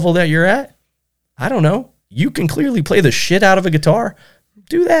is the level that you're at, I don't know. You can clearly play the shit out of a guitar.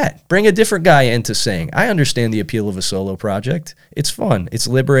 Do that. Bring a different guy in to sing. I understand the appeal of a solo project. It's fun. It's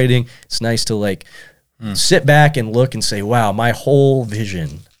liberating. It's nice to like sit back and look and say, wow, my whole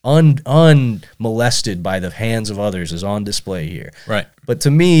vision, unmolested by the hands of others, is on display here. Right. But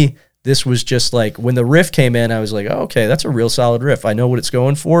to me, this was just like, when the riff came in, I was like, oh, okay, that's a real solid riff. I know what it's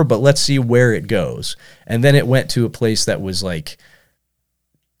going for, but let's see where it goes. And then it went to a place that was like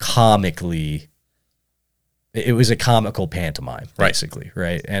comically, it was a comical pantomime, basically,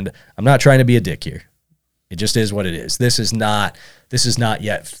 right? And I'm not trying to be a dick here. It just is what it is. This is not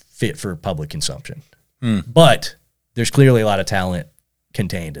yet fit for public consumption. But there's clearly a lot of talent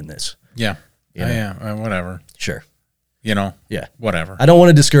contained in this. Yeah. Whatever. Sure. You know? Yeah. Whatever. I don't want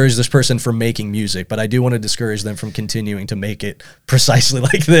to discourage this person from making music, but I do want to discourage them from continuing to make it precisely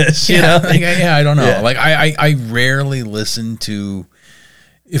like this. You know? I don't know. Yeah. Like, I rarely listen to...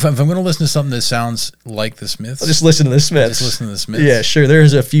 If I'm going to listen to something that sounds like the Smiths, I'll just listen to the Smiths. Yeah, sure.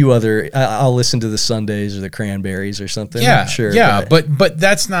 There's a few other. I'll listen to the Sundays or the Cranberries or something. Yeah, sure. Yeah, but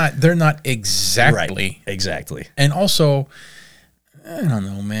that's not. They're not exactly. Right, exactly. And also, I don't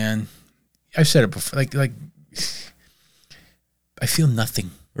know, man. I've said it before. Like, I feel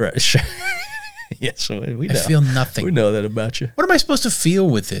nothing. Right. Sure. Yes, we know. I feel nothing. We know that about you. What am I supposed to feel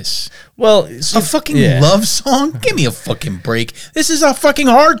with this? Well, a fucking love song? Give me a fucking break. This is a fucking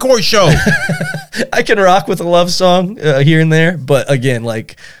hardcore show. I can rock with a love song here and there, but again,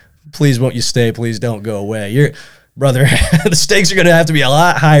 like, please won't you stay? Please don't go away. Brother, the stakes are going to have to be a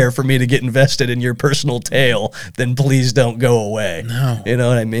lot higher for me to get invested in your personal tale than please don't go away. No. You know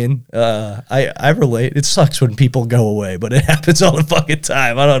what I mean? I relate. It sucks when people go away, but it happens all the fucking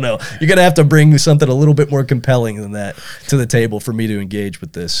time. I don't know. You're going to have to bring something a little bit more compelling than that to the table for me to engage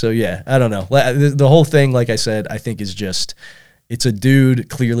with this. So, yeah, I don't know. The whole thing, like I said, I think is just... It's a dude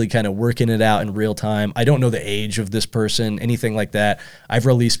clearly kind of working it out in real time. I don't know the age of this person, anything like that. I've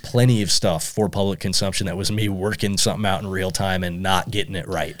released plenty of stuff for public consumption that was me working something out in real time and not getting it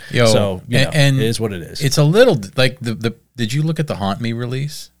right. So, and it is what it is. It's a little like did you look at the Haunt Me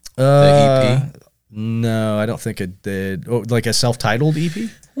release? The EP? No, I don't think it did. Oh, like a self-titled EP?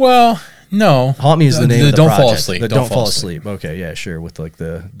 Well, no. Haunt Me is the name of the Don't project. Fall Asleep. The Don't Fall Asleep. Okay, yeah, sure. With like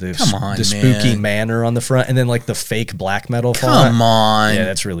the Come on, the spooky man. manor on the front, and then like the fake black metal font. Come on. Yeah,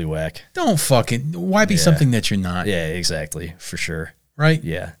 that's really whack. Don't fucking, why be something that you're not? Yeah, exactly. For sure. Right?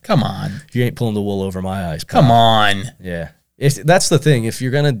 Yeah. Come on. You ain't pulling the wool over my eyes. Pal. Come on. Yeah. That's the thing. If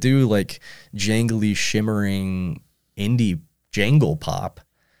you're going to do like jangly, shimmering indie jangle pop,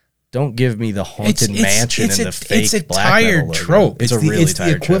 don't give me the haunted mansion and the fake it's a black tired metal trope. It's a really tired trope. It's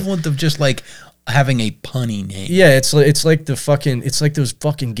the equivalent of just like having a punny name. Yeah, it's like those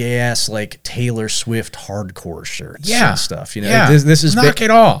fucking gay ass like Taylor Swift hardcore shirts and stuff. You know, this is knock it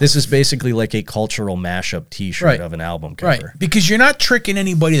off. This is basically like a cultural mashup T-shirt of an album cover. Right, because you're not tricking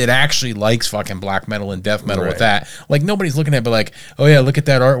anybody that actually likes fucking black metal and death metal with that. Like nobody's looking at it, but like, oh yeah, look at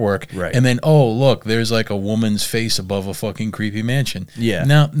that artwork. Right. And then oh look, there's like a woman's face above a fucking creepy mansion. Yeah.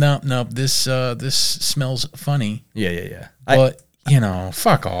 No. This smells funny. Yeah. But you know,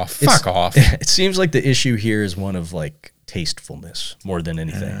 fuck off. Fuck off. It seems like the issue here is one of like tastefulness more than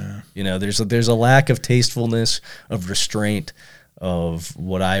anything. Yeah. You know, there's a lack of tastefulness, of restraint, of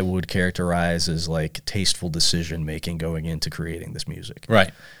what I would characterize as like tasteful decision making going into creating this music. Right.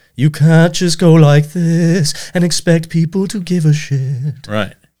 You can't just go like this and expect people to give a shit.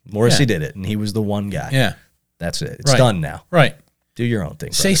 Right. Morrissey did it, and he was the one guy. Yeah. That's it. It's done now. Right. Do your own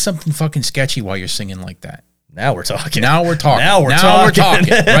thing. Say something fucking sketchy while you're singing like that. Now we're talking. Now we're talking.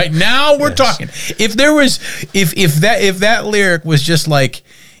 Right now we're talking. If there was, if that lyric was just like,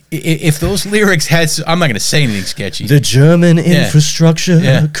 if those lyrics had, I'm not going to say anything sketchy. The German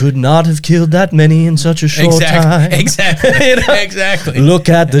infrastructure could not have killed that many in such a short time. Exactly. You know? Exactly. Look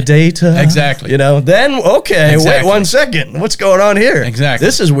at the data. Exactly. You know. Then wait 1 second. What's going on here? Exactly.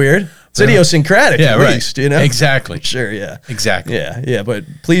 This is weird. It's idiosyncratic, at least, you know? Exactly. Sure, yeah. Exactly. Yeah, but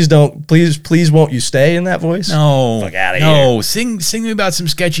please won't you stay in that voice? No. Fuck out of here. Sing me about some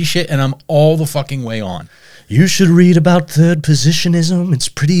sketchy shit and I'm all the fucking way on. You should read about third positionism. It's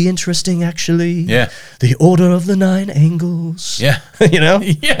pretty interesting, actually. Yeah. The Order of the Nine Angles. Yeah. You know?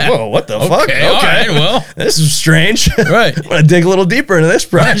 Yeah. Whoa, what the fuck? Okay. All right, well. This is strange. Right. I want to dig a little deeper into this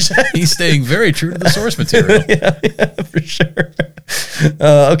project. He's staying very true to the source material. yeah, for sure.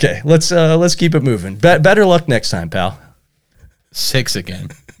 Okay, let's keep it moving. Better luck next time, pal. 6 again.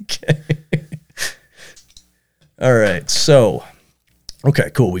 Okay. All right, so...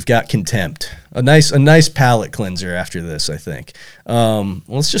 Okay, cool. We've got Contempt. A nice palate cleanser after this, I think.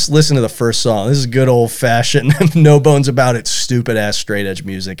 Let's just listen to the first song. This is good old-fashioned, no bones about it, stupid-ass straight-edge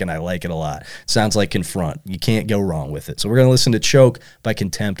music, and I like it a lot. Sounds like Confront. You can't go wrong with it. So we're going to listen to Choke by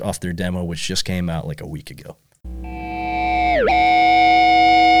Contempt off their demo, which just came out like a week ago.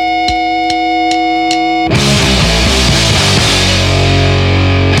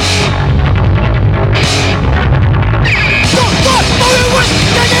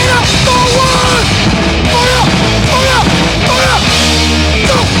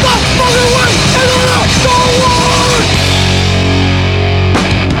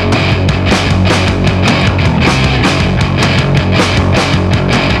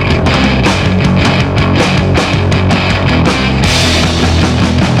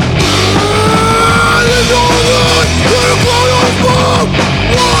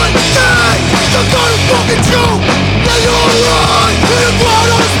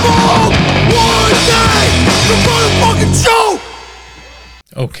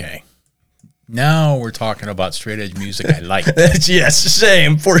 Okay. Now we're talking about straight edge music I like. Yes,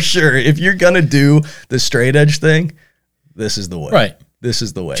 same, for sure. If you're going to do the straight edge thing, this is the way. Right. This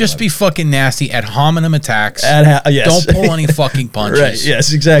is the way. Just be fucking nasty at hominem attacks. Yes. Don't pull any fucking punches. Right.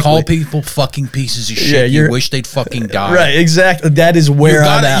 Yes, exactly. Call people fucking pieces of shit. Yeah, you wish they'd fucking die. Right, exactly. That is where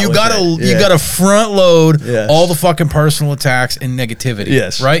you gotta front load all the fucking personal attacks and negativity.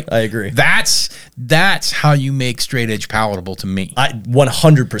 Yes. Right? I agree. That's how you make straight edge palatable to me.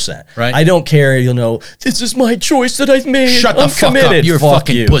 100%. Right? I don't care, this is my choice that I've made. Shut the fuck up. You're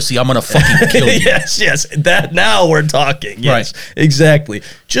fucking pussy. I'm gonna fucking kill you. Yes. That now we're talking. Yes. Right. Exactly.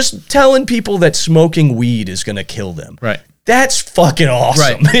 Just telling people that smoking weed is gonna kill them. Right. That's fucking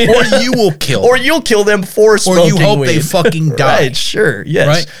awesome. Right. Or you will kill. Or you'll kill them for smoking weed. Or you hope weed. they fucking die. Right, sure. Yes.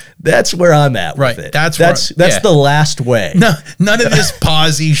 Right. That's where I'm at with it. That's the last way. No, none of this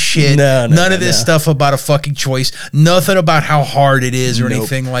posy shit. None of this stuff about a fucking choice. Nothing about how hard it is or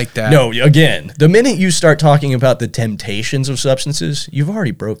anything like that. No, again, the minute you start talking about the temptations of substances, you've already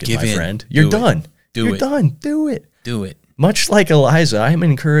broken, my friend. You're done. You're done. Do it. Do it. Much like Eliza, I'm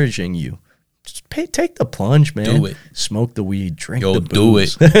encouraging you. Just take the plunge, man. Do it. Smoke the weed. Drink the Do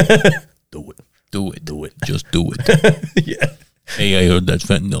booze. it. Do it. Do it. Do it. Just do it. Yeah. Hey, I heard that's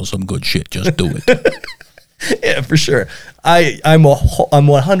fentanyl. Some good shit. Just do it. Yeah, for sure. I'm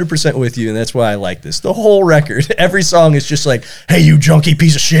 100% with you, and that's why I like this. The whole record, every song is just like, "Hey, you junkie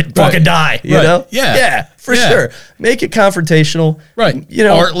piece of shit, fucking die!" You know? Yeah, for sure. Make it confrontational, right? You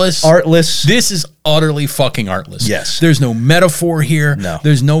know, artless. This is utterly fucking artless. Yes. There's no metaphor here. No.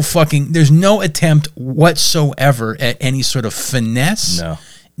 There's no attempt whatsoever at any sort of finesse. No.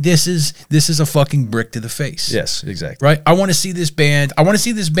 This is a fucking brick to the face. Yes, exactly. Right. I want to see this band. I want to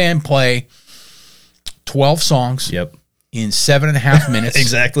see this band play 12 songs. Yep. In 7.5 minutes.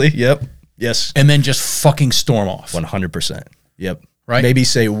 Exactly. Yep. Yes. And then just fucking storm off. 100%. Yep. Right. Maybe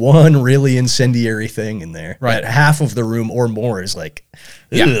say one really incendiary thing in there. Right. That half of the room or more is like,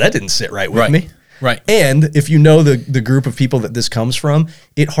 that didn't sit right with me. Right. And if you know the group of people that this comes from,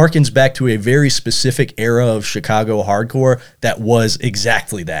 it harkens back to a very specific era of Chicago hardcore that was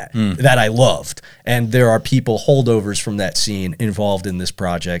exactly that I loved. And there are people, holdovers from that scene involved in this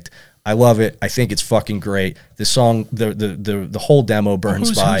project. I love it. I think it's fucking great. The song, the whole demo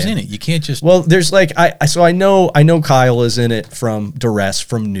burns by. Who's in it? You can't just. Well, there's like I know Kyle is in it from Duress,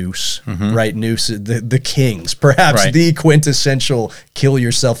 from Noose, right? Noose, the Kings, perhaps the quintessential kill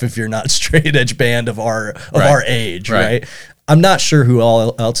yourself if you're not straight edge band of our age, right? I'm not sure who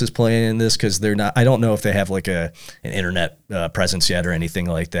all else is playing in this because they're not. I don't know if they have like an internet presence yet or anything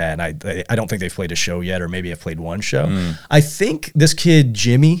like that. And I don't think they've played a show yet, or maybe have played one show. I think this kid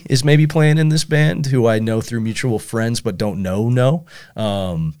Jimmy is maybe playing in this band, who I know through mutual friends but don't know.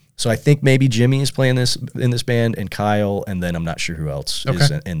 So I think maybe Jimmy is playing in this band, and Kyle, and then I'm not sure who else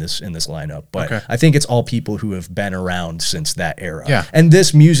is in this lineup. But I think it's all people who have been around since that era. Yeah. And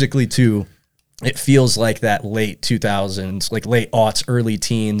this musically too. It feels like that late 2000s, like late aughts, early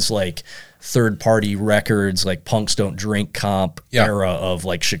teens, like third-party records, like Punks Don't Drink comp era of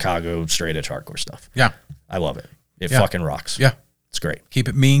like Chicago straight edge hardcore stuff. Yeah. I love it. It fucking rocks. Yeah. It's great. Keep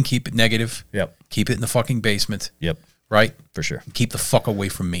it mean, keep it negative. Yep. Keep it in the fucking basement. Yep. Right? For sure. Keep the fuck away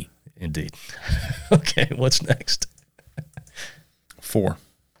from me. Indeed. Okay, what's next? 4.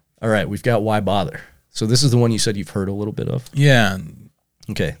 All right, we've got Why Bother. So this is the one you said you've heard a little bit of? Yeah.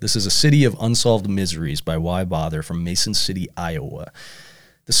 Okay, this is A City of Unsolved Miseries by Why Bother from Mason City, Iowa.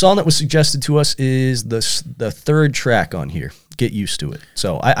 The song that was suggested to us is the third track on here, Get Used to It.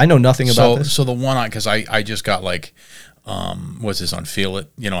 So I know nothing about this. So the one, because I just got like, what's this on Feel It?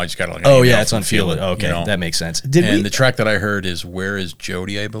 You know, I just got like, it's on Feel It. Okay, you know? That makes sense. The track that I heard is Where Is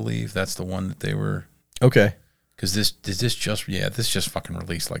Jody, I believe. That's the one that they were. Okay. Because this just fucking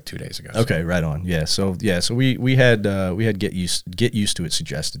released like 2 days ago. Okay, right on. So we had Get Used to It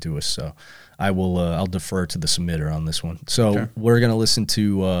suggested to us. So I'll defer to the submitter on this one. So we're gonna listen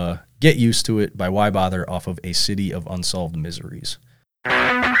to Get Used to It by Why Bother off of A City of Unsolved Miseries.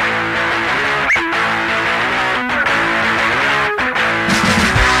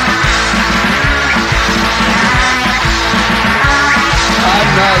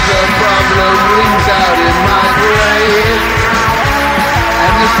 Another problem rings out in my brain,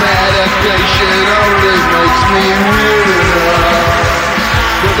 and this medication only makes me weirder.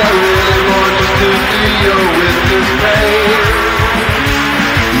 Cause I really want just to deal with this pain.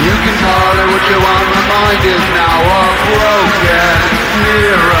 You can call it what you want, my mind is now a broken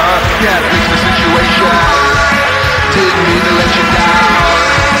mirror. Can't fix the situation, didn't mean to let you down.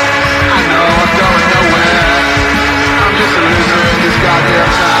 I know I'm going nowhere, I'm just a loser in this goddamn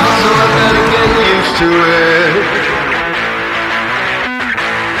town, so I better get used to it.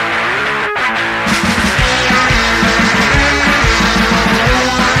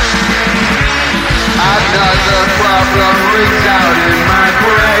 Another problem rings out in my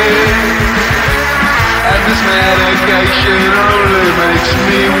brain, and this medication only makes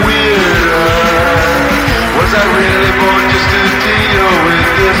me weirder. Was I really born just to deal with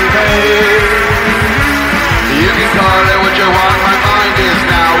this pain? You can call it what you want, my mind is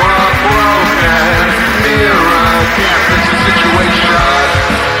now a broken mirror. Can't fix the situation,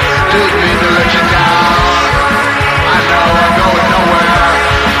 didn't mean to let you down. I know I'm going nowhere,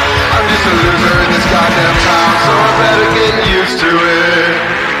 I'm just a loser in this goddamn town, so I better get used to it.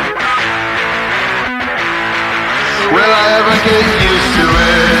 Will I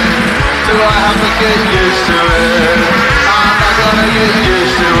I have to get used to it? I'm not gonna get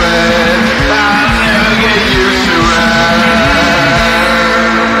used to it. I'll never get used to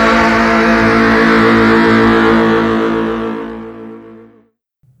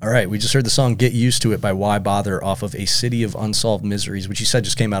All right, we just heard the song Get Used to It by Why Bother off of A City of Unsolved Miseries, which you said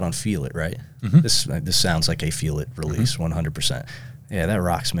just came out on Feel It, right? This sounds like a Feel It release, 100%. Yeah, that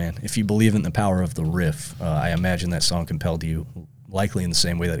rocks, man. If you believe in the power of the riff, I imagine that song compelled you likely in the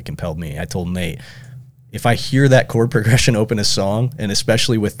same way that it compelled me. I told Nate, if I hear that chord progression open a song, and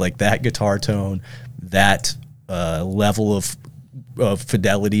especially with like that guitar tone, that level of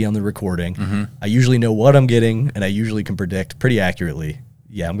fidelity on the recording, I usually know what I'm getting, and I usually can predict pretty accurately.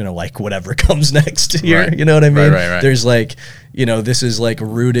 Yeah, I'm gonna like whatever comes next here. Right. You know what I mean? Right. There's like, you know, this is like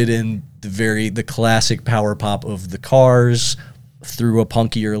rooted in the classic power pop of the Cars through a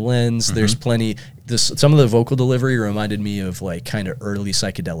punkier lens. There's plenty. Some of the vocal delivery reminded me of like kind of early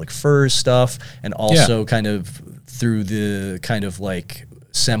Psychedelic Furs stuff, and also kind of through the kind of like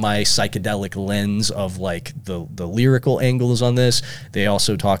semi-psychedelic lens of like the lyrical angles on this. They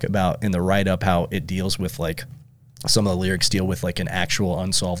also talk about in the write-up how it deals with like some of the lyrics deal with like an actual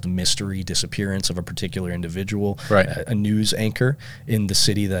unsolved mystery disappearance of a particular individual, a news anchor in the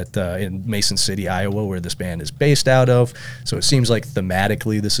city that in Mason City, Iowa, where this band is based out of. So it seems like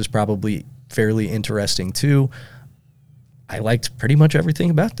thematically this is probably fairly interesting too. I liked pretty much everything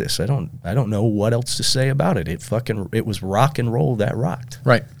about this. I don't know what else to say about it. It was rock and roll that rocked.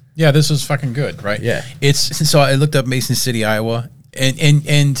 Right. Yeah, this was fucking good, right? Yeah. So I looked up Mason City, Iowa,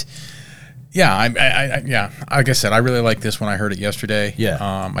 and yeah, I like I said, I really liked this when I heard it yesterday. Yeah.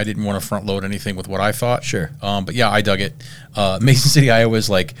 I didn't want to front load anything with what I thought. Sure. But yeah, I dug it. Mason City, Iowa is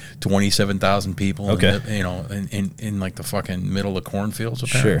like 27,000 people. Okay. In like the fucking middle of cornfields,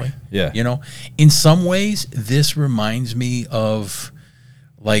 apparently. Sure. Yeah. You know, in some ways, this reminds me of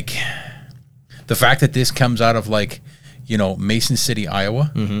like the fact that this comes out of like, you know, Mason City,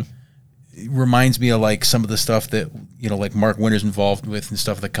 Iowa. It reminds me of like some of the stuff that, you know, like Mark Winter's involved with and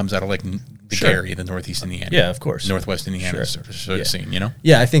stuff that comes out of like the Gary, the Northeast Indiana. Yeah, of course. Northwest Indiana sort of scene, you know?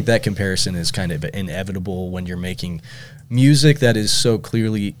 Yeah, I think that comparison is kind of inevitable when you're making music that is so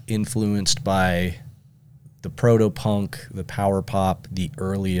clearly influenced by the proto-punk, the power pop, the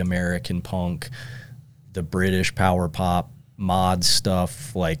early American punk, the British power pop, mod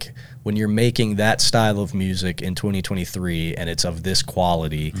stuff. Like when you're making that style of music in 2023 and it's of this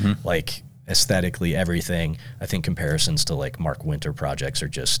quality, like aesthetically everything, I think comparisons to like Mark Winter projects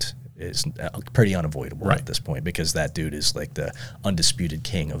is pretty unavoidable at this point, because that dude is like the undisputed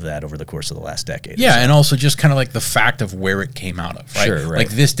king of that over the course of the last decade. Yeah, and also just kind of like the fact of where it came out of, right? Sure, right. Like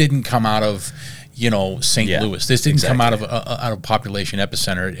this didn't come out of, you know, St. Louis. This didn't come out of population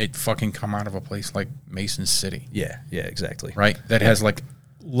epicenter. It fucking come out of a place like Mason City. Yeah, exactly. Right? That has like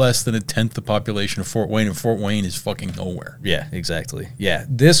less than a tenth the population of Fort Wayne, and Fort Wayne is fucking nowhere. Yeah, exactly. Yeah,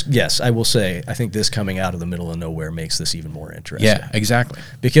 yes, I will say, I think this coming out of the middle of nowhere makes this even more interesting. Yeah, exactly.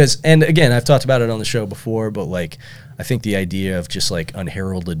 Because, and again, I've talked about it on the show before, but like, I think the idea of just like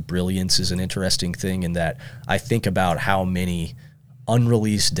unheralded brilliance is an interesting thing, in that I think about how many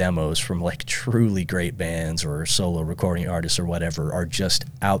unreleased demos from like truly great bands or solo recording artists or whatever are just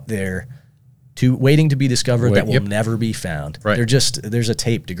out there waiting to be discovered, that will never be found. Right. There's a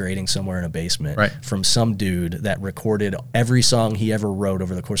tape degrading somewhere in a basement from some dude that recorded every song he ever wrote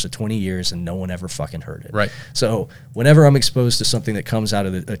over the course of 20 years and no one ever fucking heard it. Right. So whenever I'm exposed to something that comes out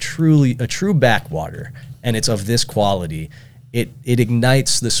of a true backwater and it's of this quality, it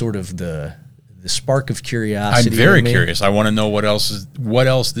ignites the sort of the spark of curiosity. I'm very curious. I want to know what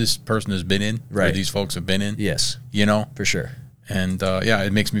else this person has been in, or these folks have been in. Yes. You know? For sure. And yeah,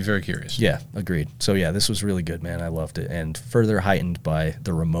 it makes me very curious. Yeah, agreed. So yeah, this was really good, man. I loved it, and further heightened by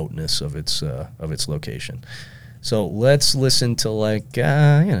the remoteness of its location. So let's listen to like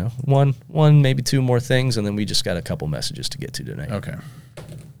one maybe two more things, and then we just got a couple messages to get to tonight. Okay.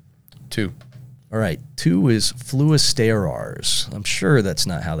 2. All right, 2 is Fluisterars. I'm sure that's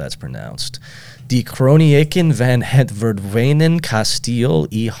not how that's pronounced. Die Chronieken van het verdwenen kasteel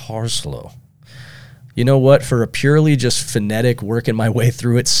I Harslo. You know what? For a purely just phonetic working my way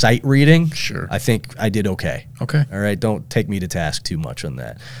through it sight reading, sure, I think I did okay. Okay. All right. Don't take me to task too much on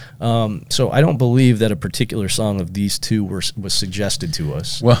that. So I don't believe that a particular song of these two was suggested to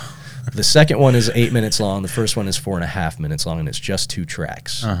us. Well, the second one is 8 minutes long. The first one is 4.5 minutes long, and it's just 2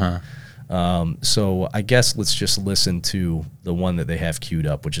 tracks. So I guess let's just listen to the one that they have queued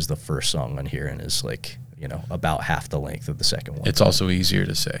up, which is the first song on here, and is like, about half the length of the second one. It's also easier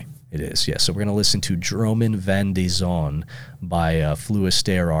to say. It is, yes. So we're going to listen to Dromen van de Zon by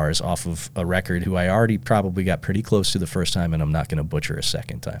Fluisterars off of a record who I already probably got pretty close to the first time, and I'm not going to butcher a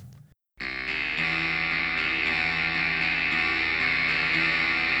second time.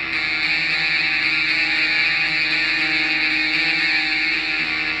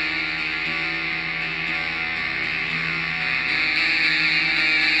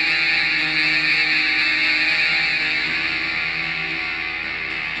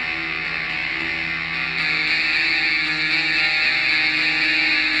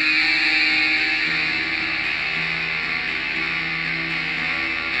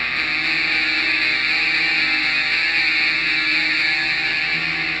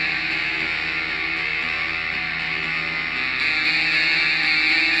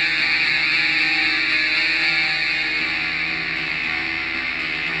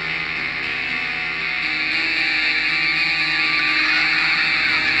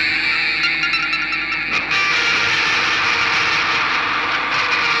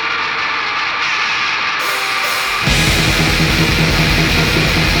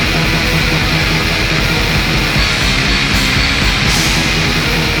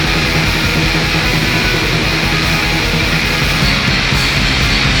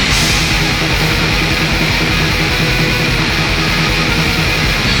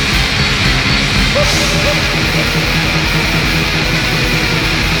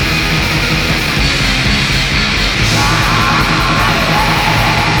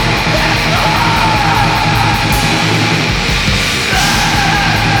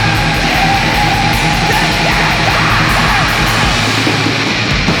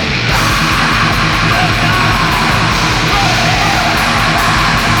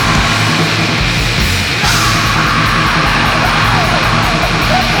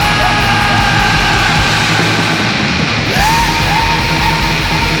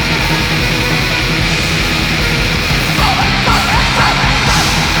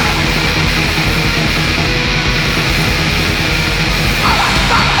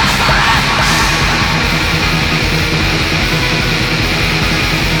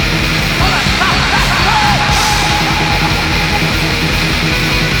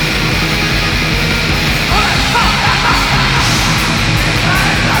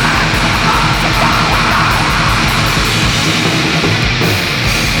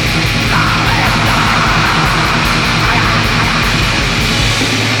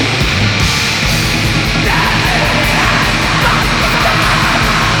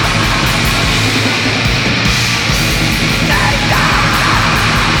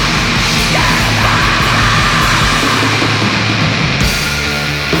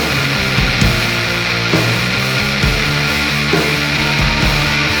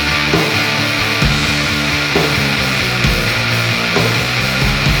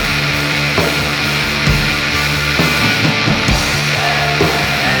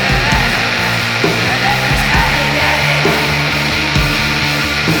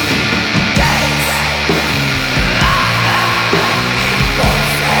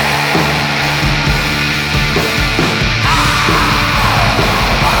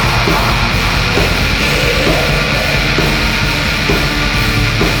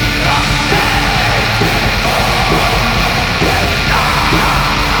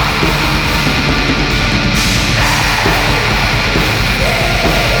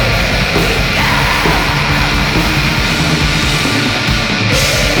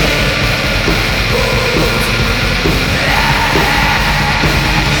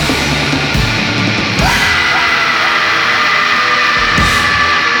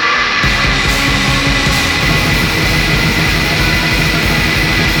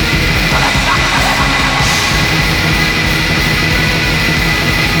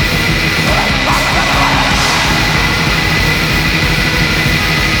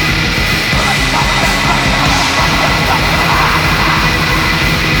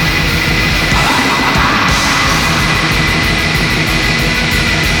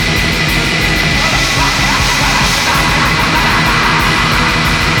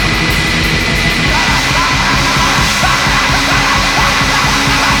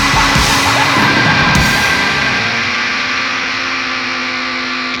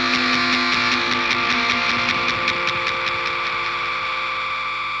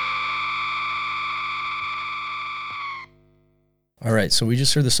 All right, so we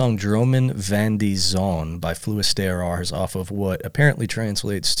just heard the song Dromen van die Zon by Fluis DRRs off of what apparently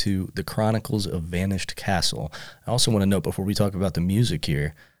translates to The Chronicles of Vanished Castle. I also want to note before we talk about the music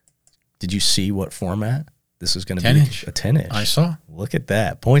here, did you see what format? This is going to be a 10-inch. I saw. Look at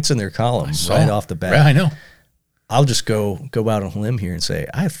that. Points in their column right off the bat. Yeah, I know. I'll just go out on a limb here and say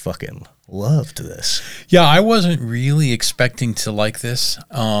I fucking loved this. Yeah, I wasn't really expecting to like this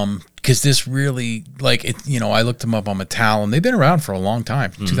because this really, like, it. You know, I looked them up on Metal, and they've been around for a long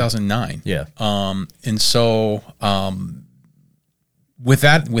time, 2009. Yeah. And so with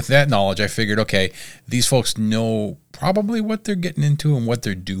that knowledge, I figured, okay, these folks know probably what they're getting into and what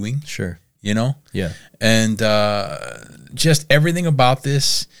they're doing. Sure. You know? Yeah. And just everything about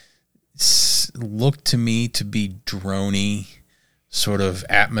this looked to me to be droney, sort of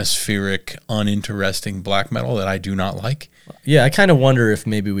atmospheric, uninteresting black metal that I do not like. Yeah, I kind of wonder if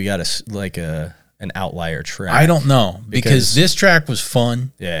maybe we got an outlier track. I don't know, because this track was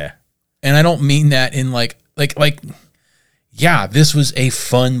fun. Yeah. And I don't mean that in like yeah, this was a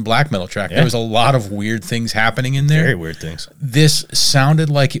fun black metal track. Yeah. There was a lot of weird things happening in there. Very weird things. This sounded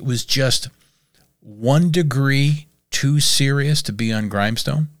like it was just 1 degree too serious to be on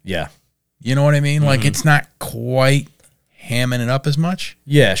Grimestone. Yeah. You know what I mean? Mm-hmm. Like, it's not quite hamming it up as much.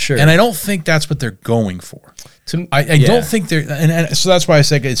 Yeah, sure. And I don't think that's what they're going for. I don't think they're, and so that's why I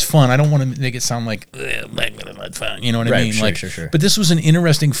say it's fun. I don't want to make it sound like fun. You know what I mean? Sure, sure. But this was an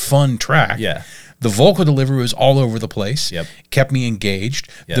interesting, fun track. Yeah. The vocal delivery was all over the place. Yep. Kept me engaged.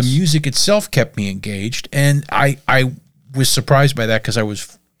 Yes. The music itself kept me engaged, and I was surprised by that because I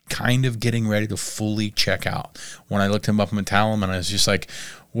was kind of getting ready to fully check out. When I looked him up in Metallum, and I was just like,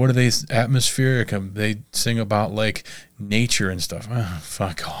 what are they, atmospheric? They sing about like nature and stuff. Oh,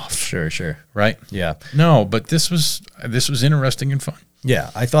 fuck off. Sure. Right? Yeah. No, but this was interesting and fun. Yeah,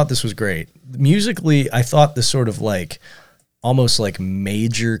 I thought this was great. Musically, I thought the sort of like almost like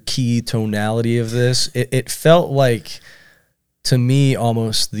major key tonality of this, it felt like, to me,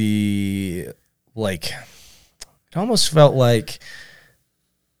 almost it almost felt like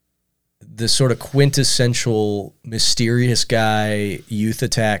the sort of quintessential Mysterious Guy, Youth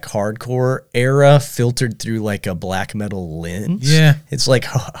Attack hardcore era filtered through like a black metal lens. Yeah. It's like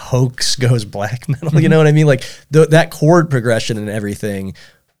Hoax goes black metal, you know what I mean? Like that chord progression and everything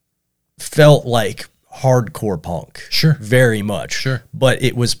felt like hardcore punk. Sure. Very much. Sure. But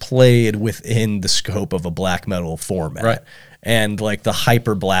it was played within the scope of a black metal format. Right. And like the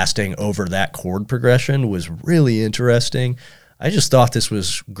hyper blasting over that chord progression was really interesting. I just thought this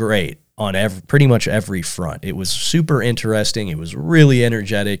was great on pretty much every front. It was super interesting. It was really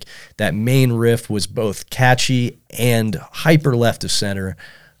energetic. That main riff was both catchy and hyper left of center.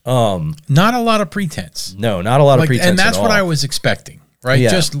 Not a lot of pretense. No, not a lot of pretense. And that's at what all. I was expecting, right?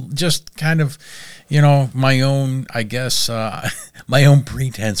 Yeah. Just kind of, my own, I guess, my own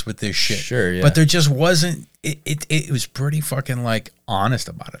pretense with this shit. Sure, yeah. But there just wasn't. It was pretty fucking like honest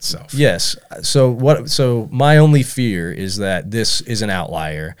about itself. Yes. So my only fear is that this is an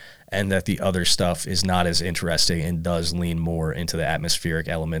outlier and that the other stuff is not as interesting and does lean more into the atmospheric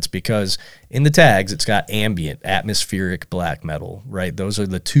elements, because in the tags it's got ambient, atmospheric, black metal, right? Those are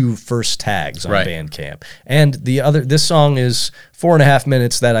the two first tags on Right. Bandcamp. And this song is 4.5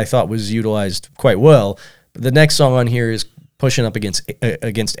 minutes that I thought was utilized quite well. But the next song on here is pushing up against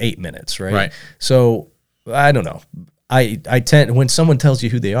 8 minutes, right? Right. So I don't know. I tend, when someone tells you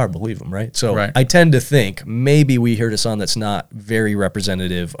who they are, believe them, right? So Right. I tend to think maybe we heard a song that's not very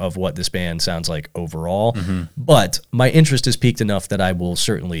representative of what this band sounds like overall, but my interest is piqued enough that I will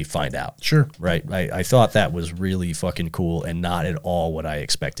certainly find out. Sure. Right? I thought that was really fucking cool and not at all what I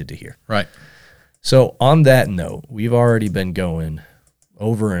expected to hear. Right. So on that note, we've already been going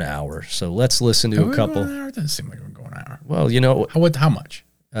over an hour, so let's listen to a couple. It doesn't seem like we're going an hour. Well, you know, How much?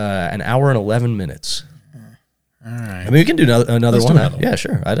 an hour and 11 minutes. All right. I mean, we can do another Let's one. do another one. Yeah,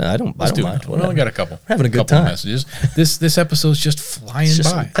 sure. I don't Let's do mind. it. We only got a couple. We're having a good couple time. Messages. This episode's just flying It's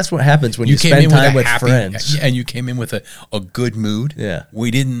just- by. that's what happens when you came spend in time with a happy, friends. and you came in with a good mood. Yeah. We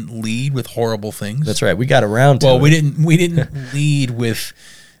didn't lead with horrible things. That's right. We got around to Well, it. we didn't lead with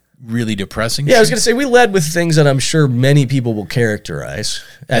really depressing. Yeah, I was shit. going to say we led with things that I'm sure many people will characterize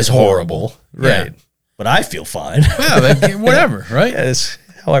as horrible. Right. Yeah. But I feel fine. Yeah, whatever, right? That's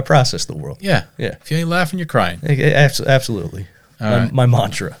how I process the world. Yeah. Yeah. If you ain't laughing, you're crying. Absolutely. right. My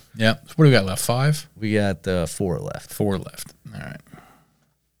mantra. Yeah. So what do we got left? 5? We got 4 left. 4 left. All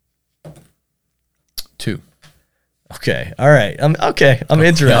right. 2. Okay. All right. I'm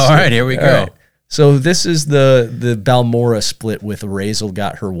interested. All right, here we go. right. So this is the Balmora split with Razel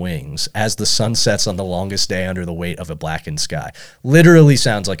Got Her Wings as the sun sets on the longest day under the weight of a blackened sky. Literally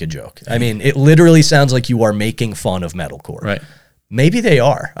sounds like a joke. I mean, it literally sounds like you are making fun of metalcore. Right. Maybe they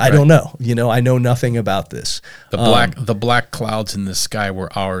are. I don't know. I know nothing about this. The black clouds in the sky were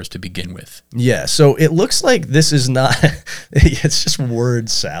ours to begin with. Yeah. So it looks like this is not. It's just word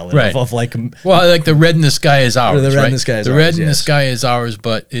salad Right. of like. Well, like the red in the sky is ours. The red in right? the sky is the ours, red in the yes. sky is ours,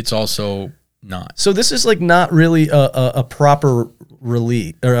 but it's also not. So this is like not really a proper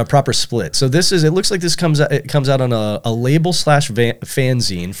release or a proper split. So this is. It looks like this comes out on a label /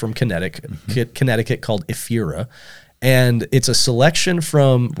 fanzine from Connecticut called Ephira. And it's a selection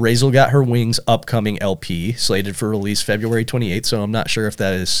from Razel Got Her Wings' upcoming LP, slated for release February 28th, so I'm not sure if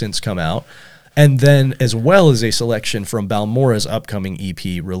that has since come out. And then as well as a selection from Balmora's upcoming EP,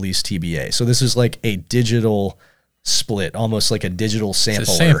 Release TBA. So this is like a digital split, almost like a digital sampler.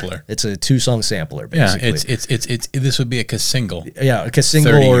 It's a sampler. It's a 2-song sampler, Yeah, basically. it's this would be a single. Yeah, like a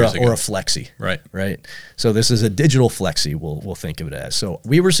single 30 or years a ago. flexi. Right. Right. So this is a digital flexi, we'll think of it as. So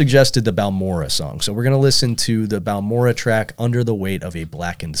we were suggested the Balmora song. So we're going to listen to the Balmora track, Under the Weight of a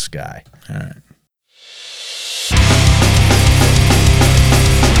Blackened Sky. All right.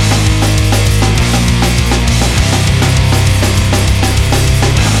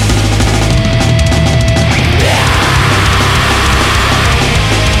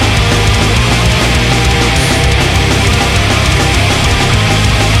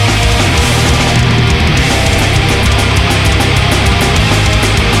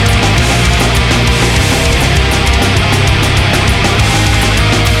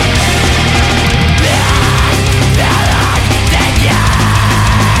 Under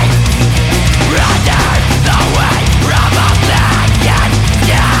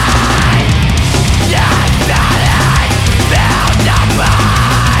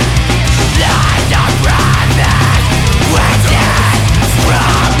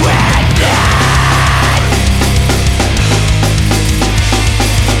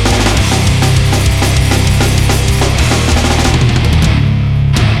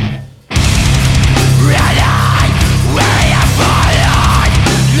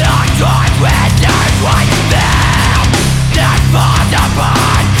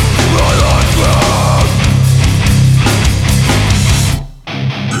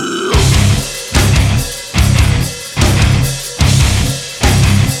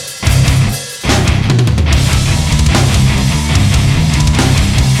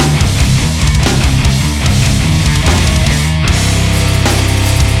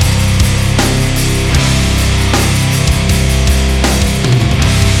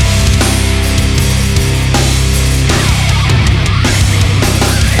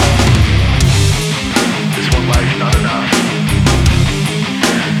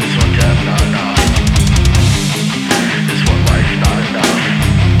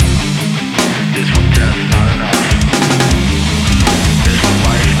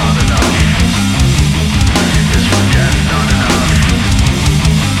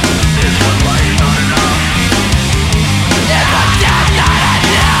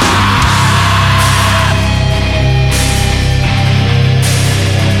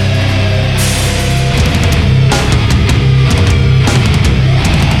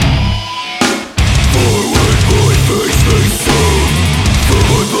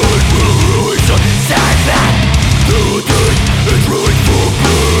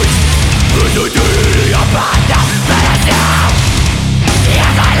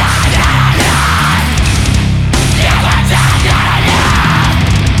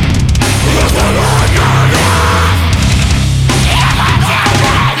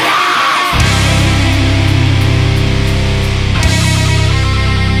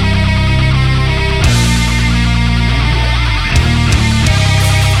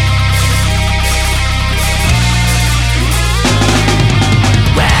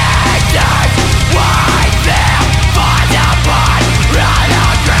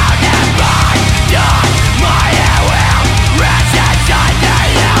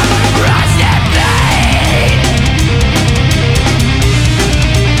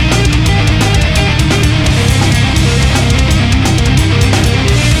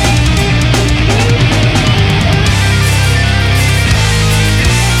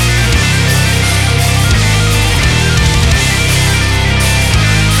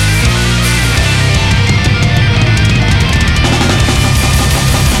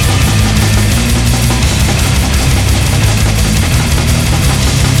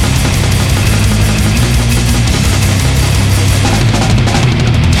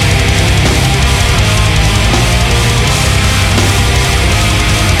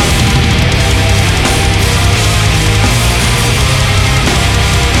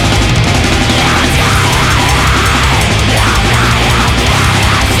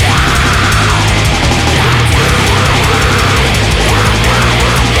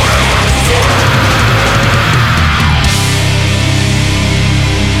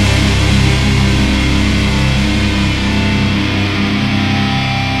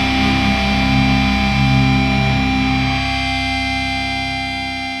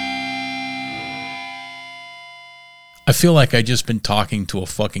I feel like I just been talking to a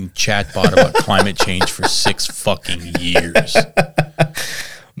fucking chatbot about climate change for 6 fucking years.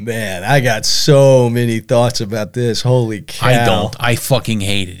 Man, I got so many thoughts about this. Holy cow. I don't. I fucking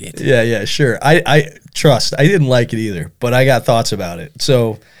hated it. Yeah, sure. I trust. I didn't like it either, but I got thoughts about it.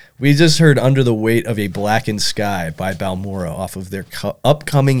 So we just heard Under the Weight of a Blackened Sky by Balmora off of their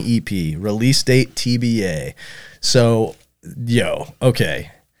upcoming EP, release date TBA. So,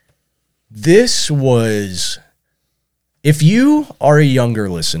 okay. This was, if you are a younger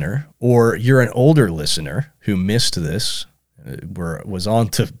listener or you're an older listener who missed this, was on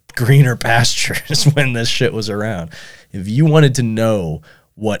to greener pastures when this shit was around. If you wanted to know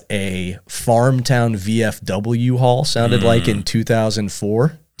what a Farmtown VFW hall sounded like in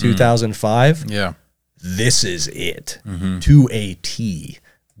 2004, 2005, this is it to a T.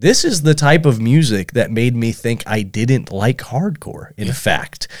 This is the type of music that made me think I didn't like hardcore, in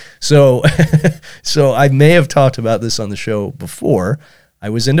fact. So, so I may have talked about this on the show before. I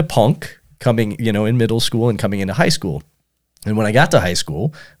was into punk coming, in middle school and coming into high school. And when I got to high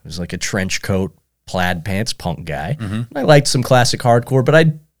school, I was like a trench coat, plaid pants punk guy. I liked some classic hardcore, but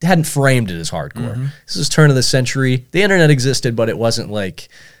I hadn't framed it as hardcore. This is turn of the century. The internet existed, but it wasn't like,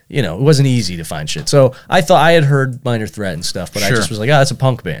 it wasn't easy to find shit. So I thought I had heard Minor Threat and stuff, but I just was like, that's a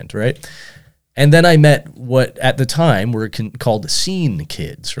punk band, right? And then I met what at the time were called scene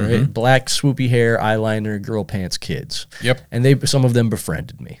kids, right? Black swoopy hair, eyeliner, girl pants kids. Yep. And some of them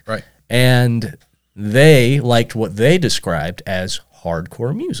befriended me. Right. And they liked what they described as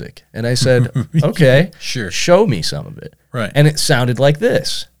hardcore music. And I said, okay, show me some of it. Right. And it sounded like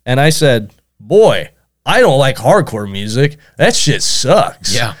this. And I said, boy, I don't like hardcore music. That shit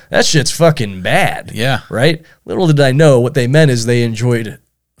sucks. Yeah. That shit's fucking bad. Yeah. Right? Little did I know what they meant is they enjoyed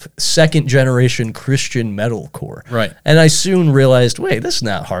second generation Christian metalcore. Right. And I soon realized, wait, this is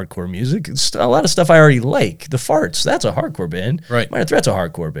not hardcore music. It's a lot of stuff I already like. The Farts, that's a hardcore band. Right. Minor Threat's a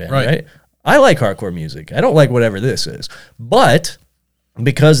hardcore band. Right. I like hardcore music. I don't like whatever this is. But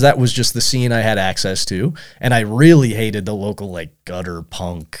because that was just the scene I had access to, and I really hated the local like gutter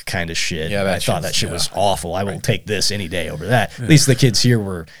punk kind of shit. Yeah, I thought that shit was awful. I will take this any day over that. At least the kids here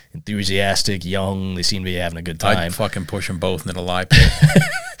were enthusiastic, young. They seemed to be having a good time. I'd fucking push them both into the lie pit.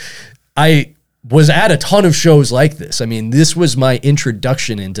 I was at a ton of shows like this. I mean, this was my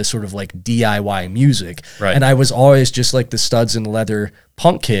introduction into sort of like DIY music. Right. And I was always just like the studs and leather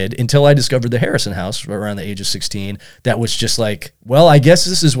punk kid until I discovered the Harrison House around the age of 16. That was just like, well, I guess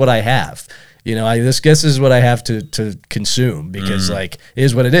this is what I have. I guess this is what I have to consume because like it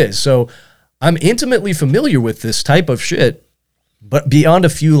is what it is. So I'm intimately familiar with this type of shit, but beyond a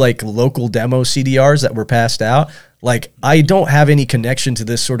few like local demo CDRs that were passed out, like I don't have any connection to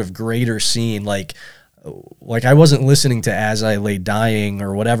this sort of greater scene. Like I wasn't listening to As I Lay Dying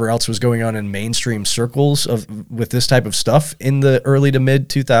or whatever else was going on in mainstream circles with this type of stuff in the early to mid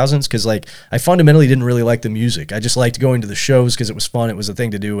 2000s. Cause like I fundamentally didn't really like the music. I just liked going to the shows cause it was fun. It was a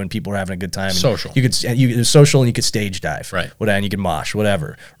thing to do when people were having a good time. Social. It was social and you could stage dive. Right. And you could mosh,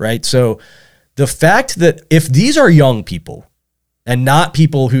 whatever. Right. So the fact that if these are young people, and not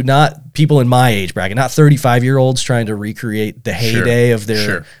people in my age bracket, not 35-year-olds trying to recreate the heyday of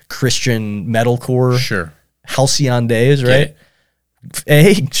their Christian metalcore halcyon days, right?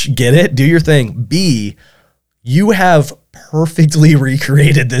 A, get it, do your thing. B, you have perfectly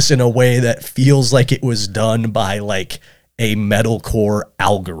recreated this in a way that feels like it was done by like a metalcore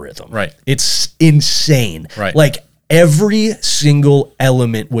algorithm. Right. It's insane. Right. Like every single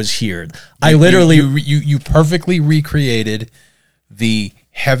element was here. I literally you perfectly recreated the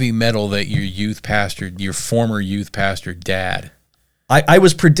heavy metal that your former youth pastor dad. I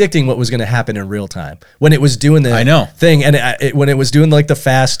was predicting what was going to happen in real time when it was doing the thing. And when it was doing like the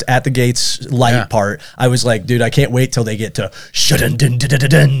fast at the gates light part, I was like, dude, I can't wait till they get to sure enough,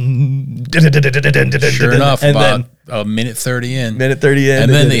 and about a minute 30 in. And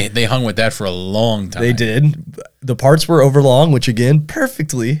then they hung with that for a long time. They did. The parts were overlong, which again,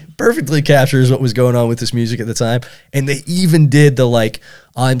 perfectly captures what was going on with this music at the time. And they even did the like,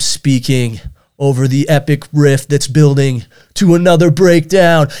 I'm speaking over the epic riff that's building to another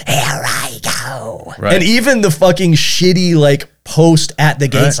breakdown. Here I go. Right. And even the fucking shitty like post at the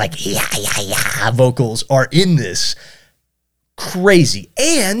gates, like yeah vocals are in this. Crazy.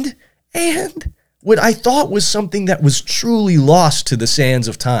 And what I thought was something that was truly lost to the sands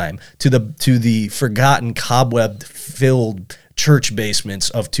of time, to the forgotten cobweb-filled church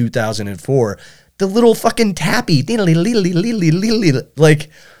basements of 2004, the little fucking tappy, like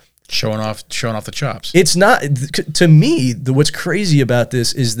showing off the chops. It's not, to me, what's crazy about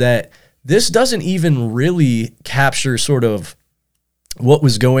this is that this doesn't even really capture sort of what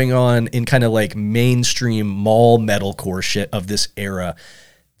was going on in kind of like mainstream mall metalcore shit of this era.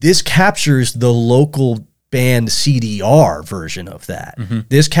 This captures the local band CDR version of that.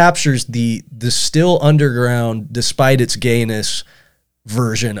 This captures the still underground, despite its gayness,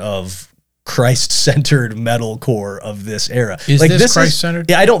 version of Christ-centered metalcore of this era. Is like, this Christ-centered?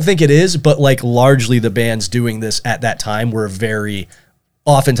 Yeah, I don't think it is, but like largely the bands doing this at that time were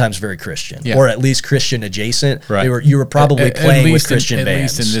oftentimes very Christian, or at least Christian adjacent. Right. You were probably playing with Christian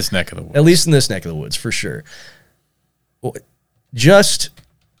bands. At least in this neck of the woods. At least in this neck of the woods, for sure. Just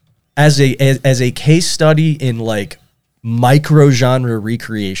as a case study in like micro genre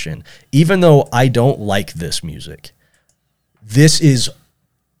recreation, even though I don't like this music, this is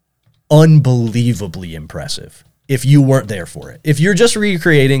unbelievably impressive. If you weren't there for it, if you're just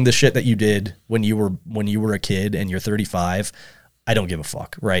recreating the shit that you did when you were a kid and you're 35, I don't give a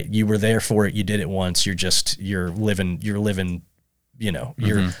fuck, right? You were there for it. You did it once. You're living, you know,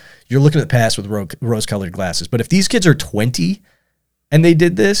 you're looking at the past with rose-colored glasses. But if these kids are 20 and they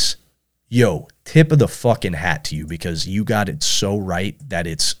did this, yo, tip of the fucking hat to you, because you got it so right that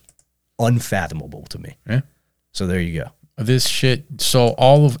it's unfathomable to me. Yeah. So there you go. This shit. So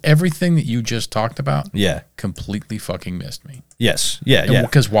everything that you just talked about, completely fucking missed me. Yes. Yeah.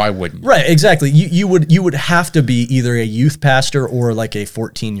 Because why wouldn't you? Right. Exactly. You would have to be either a youth pastor or like a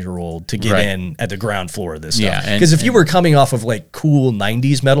 14-year-old to get in at the ground floor of this stuff. Yeah. Because if you were coming off of like cool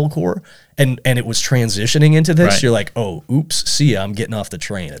 90s metalcore and it was transitioning into this, you're like, oh, oops, see ya, I'm getting off the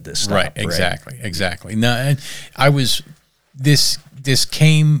train at this stop. Right. Exactly. No, and I was this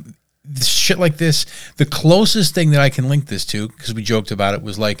came. Shit like this, the closest thing that I can link this to, because we joked about it,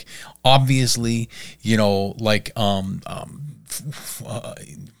 was like, obviously, you know, like I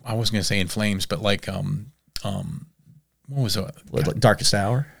wasn't gonna say In Flames, but like what was it? Like Darkest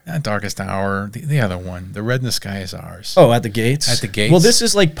Hour? Not Darkest Hour. The other one. The Red in the Sky Is Ours. Oh, At the Gates? At the Gates. Well, this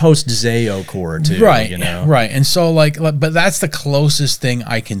is like post-Zayo core too. Right. You know? Right. And so like, but that's the closest thing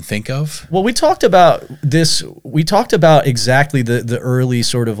I can think of. Well, we talked about this. We talked about exactly the early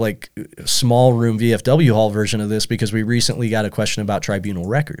sort of like small room VFW hall version of this, because we recently got a question about Tribunal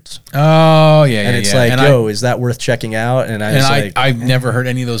Records. Oh, yeah. And it's like, yo, is that worth checking out? And I was like, I've never heard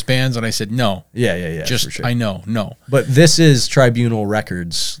any of those bands. And I said, no. Yeah. Just, for sure. I know, no. But this is Tribunal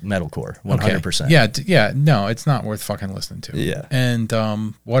Records metalcore, 100%. Okay. Yeah. No, it's not worth fucking listening to. Yeah. And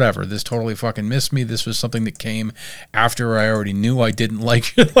whatever. This totally fucking missed me. This was something that came after I already knew I didn't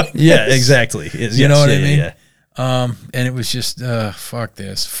like it. Yeah, exactly. You know what I mean? Yeah. And it was just fuck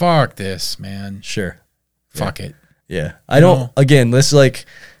this, man. Sure. Fuck it. Yeah. I don't. Again, this like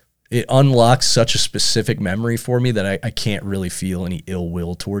it unlocks such a specific memory for me that I can't really feel any ill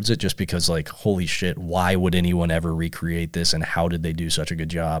will towards it, just because like, holy shit, why would anyone ever recreate this, and how did they do such a good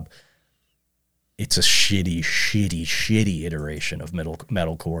job? It's a shitty iteration of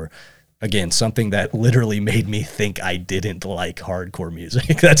metalcore. Again, something that literally made me think I didn't like hardcore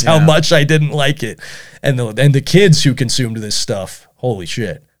music. That's how much I didn't like it. And the kids who consumed this stuff, holy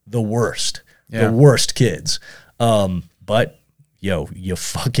shit, the worst. Yeah. The worst kids. But yo, you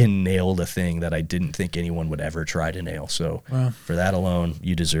fucking nailed a thing that I didn't think anyone would ever try to nail. So for that alone,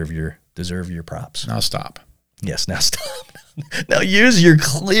 you deserve your props. Now stop. Yes, now stop. Now use your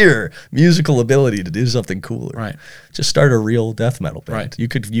clear musical ability to do something cooler. Right. Just start a real death metal band. Right. You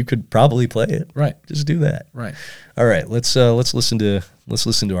could probably play it. Right. Just do that. Right. All right. Let's listen to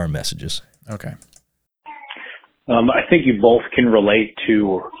our messages. Okay. I think you both can relate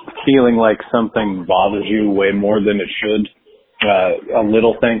to feeling like something bothers you way more than it should. A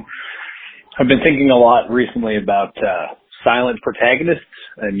little thing. I've been thinking a lot recently about silent protagonists,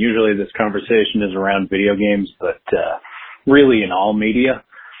 and usually this conversation is around video games, but really in all media.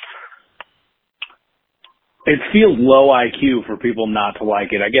 It feels low IQ for people not to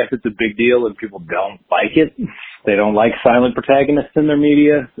like it. I guess it's a big deal if people don't like it. They don't like silent protagonists in their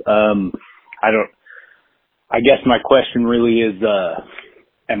media. I guess my question really is,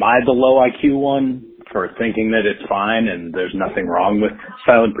 am I the low IQ one for thinking that it's fine and there's nothing wrong with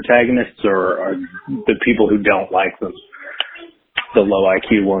silent protagonists, or are the people who don't like them the low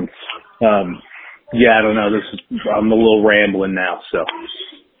IQ ones? Yeah, I don't know. I'm a little rambling now, so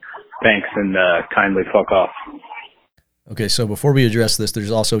thanks, and kindly fuck off. Okay, so before we address this,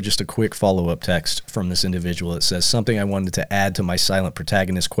 there's also just a quick follow-up text from this individual that says, something I wanted to add to my silent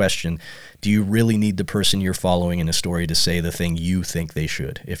protagonist question. Do you really need the person you're following in a story to say the thing you think they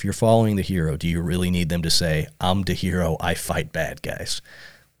should? If you're following the hero, do you really need them to say, I'm the hero, I fight bad guys?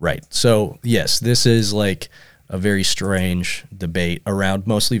 Right. So, yes, this is like a very strange debate around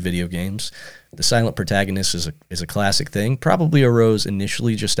mostly video games. The silent protagonist is a classic thing, probably arose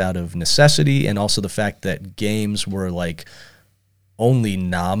initially just out of necessity, and also the fact that games were like only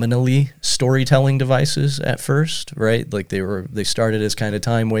nominally storytelling devices at first, right? Like they started as kind of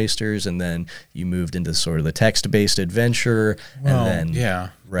time wasters, and then you moved into sort of the text-based adventure, Well, and then yeah,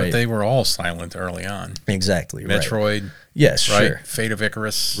 right. But they were all silent early on. Exactly, right. Metroid, Yes, right? sure. Fate of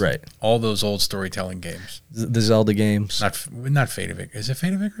Icarus, Right. All those old storytelling games. The Zelda games. Not Fate of Icarus. Is it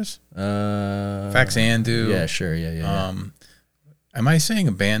Fate of Icarus? Faxandu. Yeah, sure. Yeah. Am I saying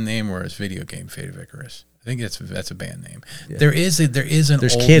a band name or is video game Fate of Icarus? I think that's a band name. Yeah. There's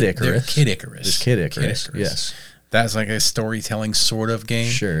Kid Icarus. Kid Icarus. There's Kid Icarus. Yes. That's like a storytelling sort of game.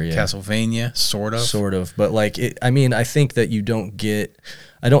 Sure, yeah. Castlevania, sort of. Sort of. But like I think that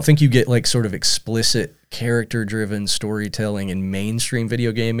I don't think you get like sort of explicit character driven storytelling in mainstream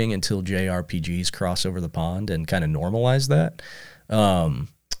video gaming until JRPGs cross over the pond and kind of normalize that.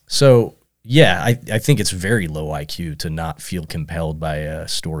 So yeah, I think it's very low IQ to not feel compelled by a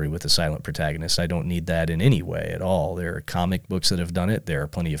story with a silent protagonist. I don't need that in any way at all. There are comic books that have done it. There are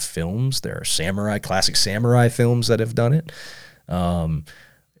plenty of films. There are classic samurai films that have done it.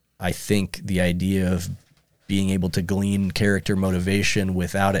 I think the idea of being able to glean character motivation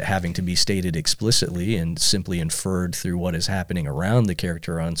without it having to be stated explicitly and simply inferred through what is happening around the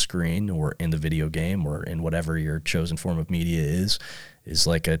character on screen or in the video game or in whatever your chosen form of media is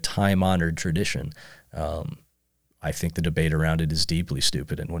like a time-honored tradition. I think the debate around it is deeply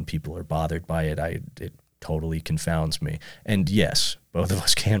stupid, and when people are bothered by it, it totally confounds me. And yes, both of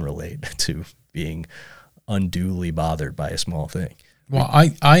us can relate to being unduly bothered by a small thing. Well,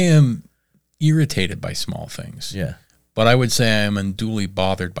 I am irritated by small things. Yeah. But I would say I am unduly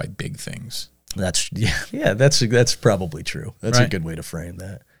bothered by big things. That's probably true. That's right. a good way to frame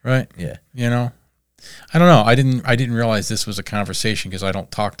that. Right? Yeah. You know? I don't know. I didn't realize this was a conversation because I don't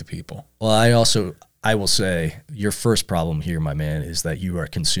talk to people. Well, I will say your first problem here, my man, is that you are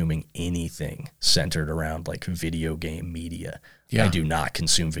consuming anything centered around like video game media. Yeah. I do not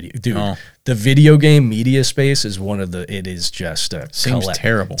consume video. Dude, No. The video game media space is it is just Seems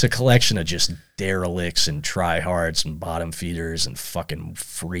terrible. It's a collection of just derelicts and tryhards and bottom feeders and fucking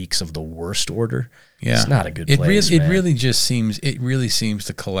freaks of the worst order. Yeah. It's not a good place, It man. really seems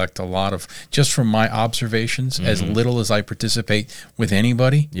to collect a lot of, just from my observations, as little as I participate with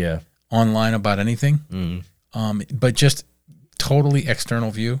anybody Yeah. online about anything, but just totally external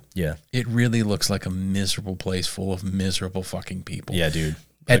view, Yeah. it really looks like a miserable place full of miserable fucking people. Yeah, dude.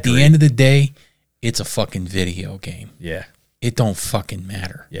 At the end of the day, it's a fucking video game. Yeah. It don't fucking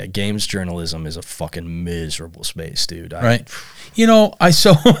matter. Yeah, games journalism is a fucking miserable space, dude. Right? You know,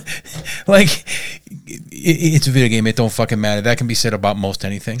 like, it's a video game. It don't fucking matter. That can be said about most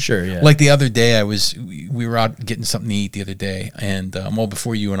anything. Sure, yeah. Like the other day, we were out getting something to eat the other day, and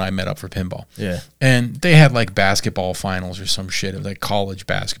before you and I met up for pinball. Yeah. And they had like basketball finals or some shit, of like college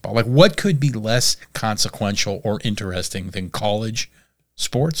basketball. Like, what could be less consequential or interesting than college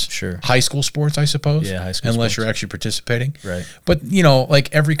sports? Sure. High school sports, I suppose. Yeah, high school Unless sports. you're actually participating. Right. But, you know,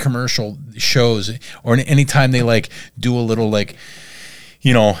 like every commercial shows, or anytime they like do a little like,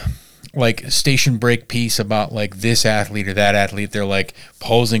 you know, like station break piece about like this athlete or that athlete, they're like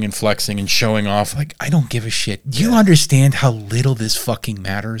posing and flexing and showing off. Like, I don't give a shit. Do you understand how little this fucking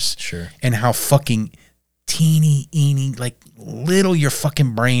matters? Sure. And how fucking teeny, like little your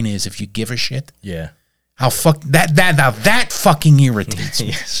fucking brain is if you give a shit? Yeah. How that fucking irritates me.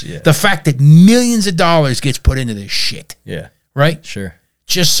 Yes, yeah. The fact that millions of dollars gets put into this shit, Yeah. right? Sure.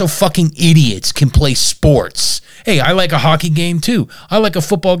 Just so fucking idiots can play sports. Hey, I like a hockey game too. I like a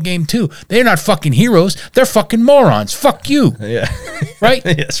football game too. They're not fucking heroes. They're fucking morons. Fuck you. Yeah. Right?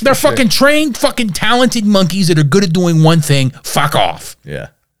 Yes, for They're sure. fucking trained, fucking talented monkeys that are good at doing one thing. Fuck off. Yeah.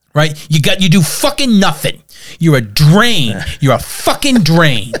 Right? You do fucking nothing. You're a drain. You're a fucking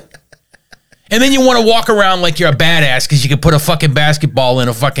drain. And then you want to walk around like you're a badass because you can put a fucking basketball in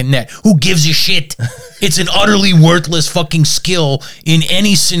a fucking net. Who gives a shit? It's an utterly worthless fucking skill in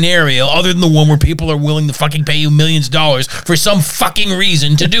any scenario other than the one where people are willing to fucking pay you millions of dollars for some fucking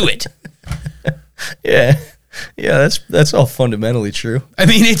reason to do it. Yeah. Yeah, that's all fundamentally true. I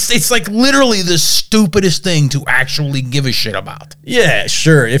mean, it's like literally the stupidest thing to actually give a shit about. Yeah,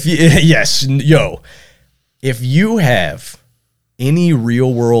 sure. If you have any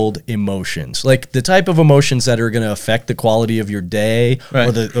real world emotions, like the type of emotions that are going to affect the quality of your day Right.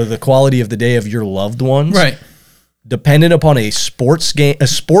 or the quality of the day of your loved ones, Right. dependent upon a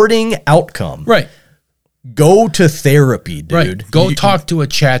sporting outcome, Right. go to therapy, dude. Right. Go talk to a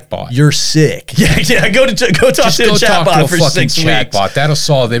chatbot. You're sick. Yeah. Go talk to a chatbot for 6 weeks. chatbot. That'll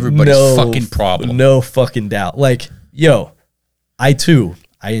solve everybody's fucking problem. No fucking doubt. Like, I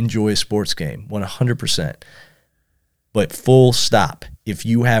enjoy a sports game 100%. But full stop. If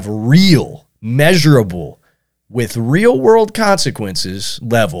you have real, measurable with real world consequences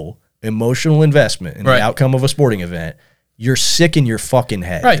level emotional investment in the outcome of a sporting event, you're sick in your fucking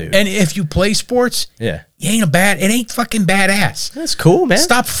head, dude. And if you play sports, it ain't fucking badass. That's cool, man.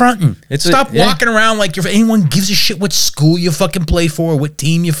 Stop fronting. Stop walking around like anyone gives a shit what school you fucking play for, what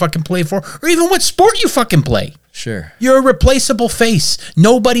team you fucking play for, or even what sport you fucking play. Sure. You're a replaceable face.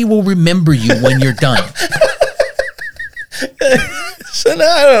 Nobody will remember you when you're done. So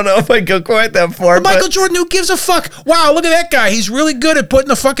now I don't know if I go quite that far. But Michael Jordan, who gives a fuck? Wow, look at that guy. He's really good at putting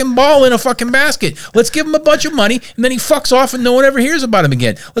a fucking ball in a fucking basket. Let's give him a bunch of money, and then he fucks off and no one ever hears about him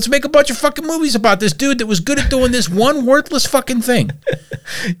again. Let's make a bunch of fucking movies about this dude that was good at doing this one worthless fucking thing.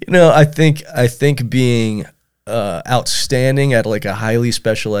 I think being outstanding at like a highly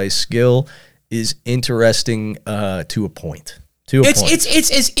specialized skill is interesting to a point.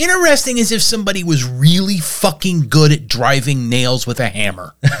 It's as interesting as if somebody was really fucking good at driving nails with a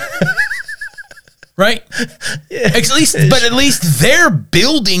hammer. Right? Yeah. At least they're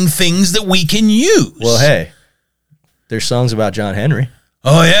building things that we can use. Well, hey, there's songs about John Henry.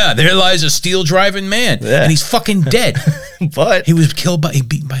 Oh yeah, there lies a steel driving man, and he's fucking dead. But he was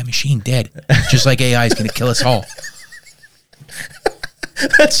beaten by a machine, dead, just like AI is going to kill us all.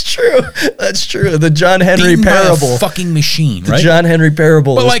 That's true. That's true. The John Henry Beaten parable. by a fucking machine, right? The John Henry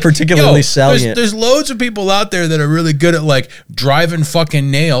parable is particularly salient. There's loads of people out there that are really good at like driving fucking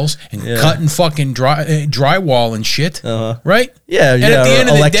nails and cutting fucking drywall and shit, right? Yeah, and at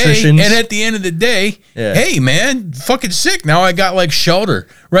the end of the day, hey man, fucking sick. Now I got like shelter,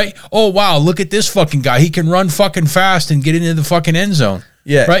 right? Oh wow, look at this fucking guy. He can run fucking fast and get into the fucking end zone.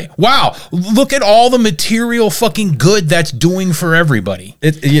 Yeah. Right? Wow. Look at all the material fucking good that's doing for everybody.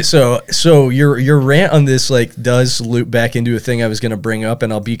 So your rant on this like does loop back into a thing I was going to bring up,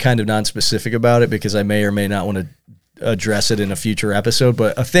 and I'll be kind of non-specific about it because I may or may not want to address it in a future episode.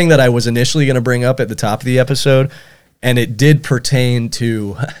 But a thing that I was initially going to bring up at the top of the episode, and it did pertain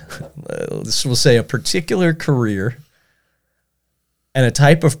to, we'll say, a particular career and a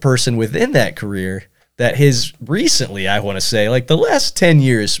type of person within that career that has recently, I want to say, like the last 10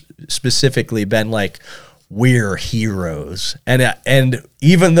 years specifically, been like, we're heroes. And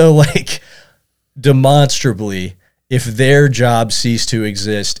even though like demonstrably, if their job ceased to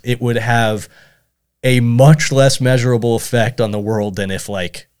exist, it would have a much less measurable effect on the world than if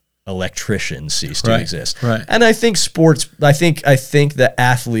like electricians ceased to exist. Right. And I think I think that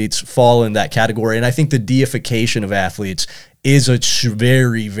athletes fall in that category. And I think the deification of athletes is a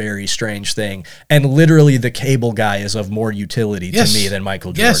very, very strange thing. And literally the cable guy is of more utility to me than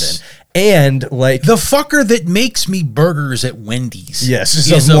Michael Jordan. And like the fucker that makes me burgers at Wendy's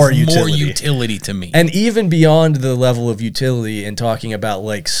is of more utility to me. And even beyond the level of utility and talking about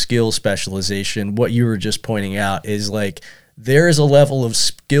like skill specialization, what you were just pointing out is like there is a level of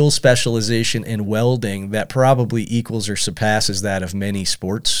skill specialization in welding that probably equals or surpasses that of many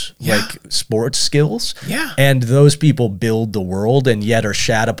sports, like sports skills. Yeah. And those people build the world and yet are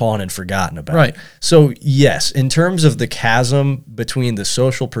shat upon and forgotten about. Right. So yes, in terms of the chasm between the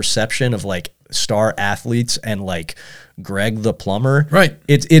social perception of like star athletes and like Greg the plumber, right?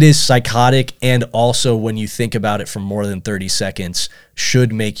 It is psychotic, and also when you think about it for more than 30 seconds,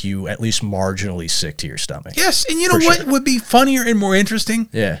 should make you at least marginally sick to your stomach. Yes, and you know what would be funnier and more interesting?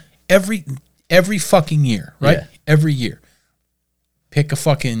 Yeah. Every fucking year, right? Yeah. Every year, pick a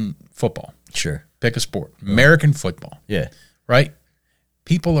fucking football. Sure. Pick a sport. American football. Yeah. Right?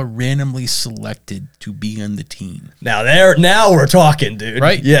 People are randomly selected to be on the team. Now we're talking, dude.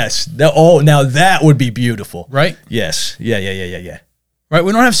 Right? Yes. Now that would be beautiful. Right? Yes. Yeah. Right?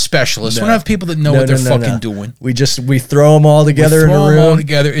 We don't have specialists. We don't have people that know what they're fucking doing. We throw them all together in a room. Throw them all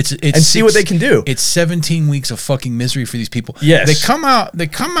together. It's and see what they can do. It's 17 weeks of fucking misery for these people. Yes. They come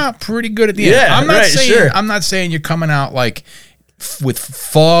out pretty good at the end. I'm not saying you're coming out like with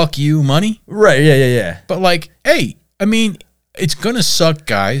fuck you money. Right. Yeah. But like, hey, I mean, it's gonna suck,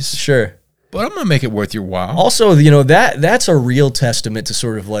 guys. Sure. But I'm gonna make it worth your while. Also, that's a real testament to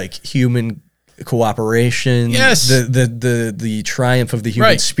sort of like human cooperation. Yes. The triumph of the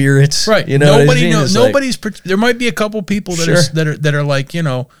human spirits. Right. You know, nobody knows. There might be a couple people that are like, you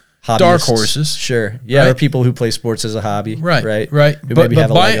know, hobbyists. Dark horses. Sure. Yeah. Or people who play sports as a hobby. Right. Who maybe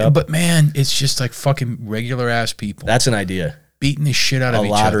have a leg up. But man, it's just like fucking regular ass people. That's an idea. Beating the shit out of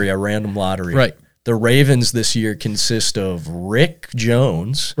each other. A random lottery. Right. The Ravens this year consist of Rick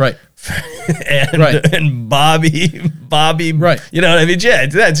Jones, right, and Bobby, right. You know what I mean? Yeah,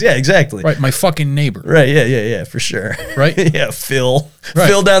 exactly. Right, my fucking neighbor. Right, yeah, for sure. Right, yeah, Phil. Right.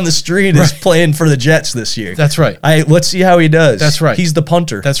 Phil down the street is playing for the Jets this year. That's right. Let's see how he does. That's right. He's the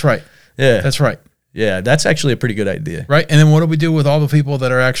punter. That's right. Yeah, that's right. Yeah, that's actually a pretty good idea. Right? And then what do we do with all the people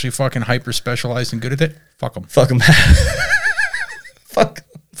that are actually fucking hyper specialized and good at it? Fuck them. Fuck them.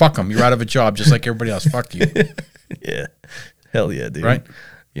 Fuck them. You're out of a job just like everybody else. Fuck you. Yeah. Hell yeah, dude. Right?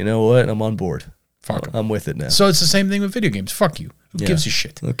 You know what? I'm on board. Fuck 'em. I'm with it now. So it's the same thing with video games. Fuck you. Who gives a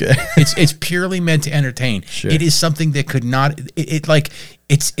shit? Okay. It's purely meant to entertain. Sure. It is something that could not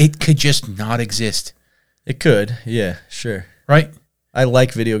it could just not exist. It could. Yeah, sure. Right? I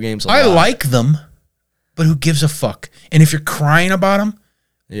like video games a lot. I like them, but who gives a fuck? And if you're crying about them,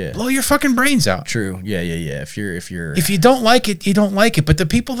 Yeah. blow your fucking brains out. True. Yeah. If you're If you don't like it, you don't like it. But the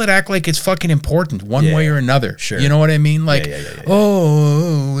people that act like it's fucking important one way or another, Sure. you know what I mean? Like,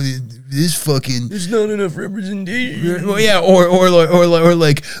 oh, this fucking. there's not enough representation. Well, yeah, or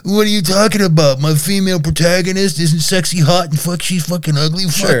like, what are you talking about? My female protagonist isn't sexy, hot, and she's fucking ugly.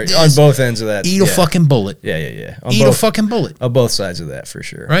 Sure, Fuck on this. both ends of that. Eat a fucking bullet. Yeah. Eat a fucking bullet. On both sides of that, for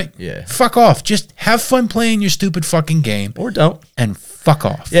sure. Right? Yeah. Fuck off. Just have fun playing your stupid fucking game Or don't. and fuck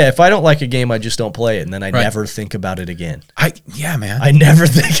off. Yeah, if I don't like a game, I just don't play it, and then I Right. never think about it again. Yeah, man. I never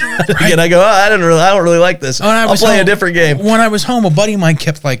think about it again. I go, I don't really like this. When I I'll was play a home- different game. When I was home, a buddy of mine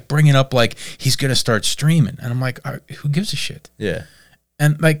kept like bringing up like he's gonna start streaming, and I'm like, who gives a shit? Yeah.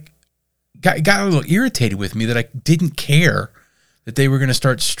 And like, got a little irritated with me that I didn't care that they were gonna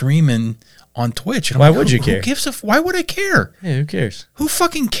start streaming on Twitch. And I'm Why like, would you who care? gives a? Why would I care? Yeah, who cares? Who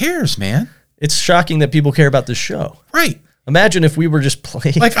fucking cares, man? It's shocking that people care about this show. Right? Imagine if we were just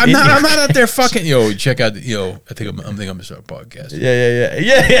playing. Like I'm video not out there fucking. Yo, check out. I think I'm gonna start a podcast.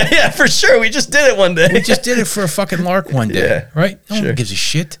 Yeah, for sure. We just did it one day. We just did it for a fucking lark one day, Yeah, right? No sure. one gives a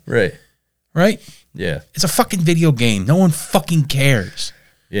shit, Right. right? Yeah. It's a fucking video game. No one fucking cares,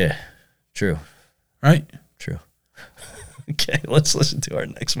 Yeah. True. right? True. Okay, let's listen to our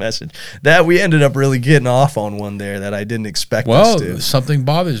next message. That we ended up really getting off on one there that I didn't expect us to. Well, something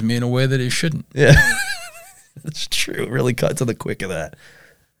bothers me in a way that it shouldn't. Yeah. That's true. Really cut to the quick of that.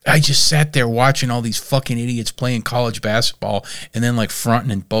 I just sat there watching all these fucking idiots playing college basketball and then like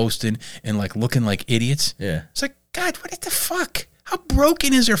fronting and boasting and like looking like idiots. Yeah. It's like, God, what the fuck? How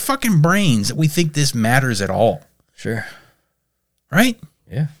broken is their fucking brains that we think this matters at all? Sure. Right?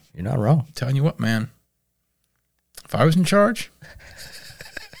 Yeah. You're not wrong. I'm telling you what, man. If I was in charge,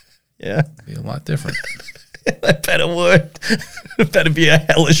 Yeah. it'd be a lot different. I bet it would. I bet it'd be a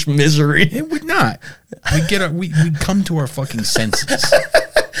hellish misery. It would not. We'd come to our fucking senses.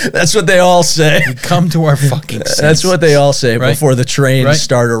 That's what they all say. We'd come to our fucking senses. That's what they all say Right. before the train Right.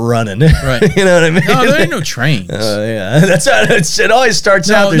 started running. Right. You know what I mean? No, there ain't no trains. Yeah. That's how it always starts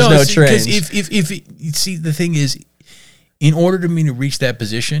out. There's no see, trains. Because if you see, the thing is, in order to me to reach that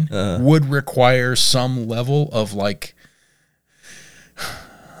position, would require some level of like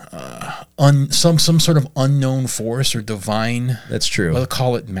some sort of unknown force or divine. That's true. We'll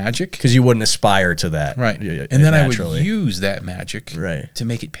call it magic, Because you wouldn't aspire to that. right? Yeah, And then naturally. I would use that magic, Right. to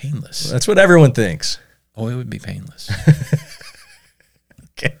make it painless. That's what everyone thinks. Oh, it would be painless.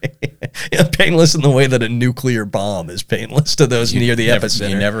 Okay. Yeah, painless in the way that a nuclear bomb is painless to those near the epicenter.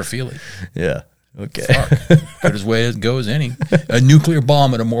 You never feel it. Yeah. Okay. Good as way it goes. A nuclear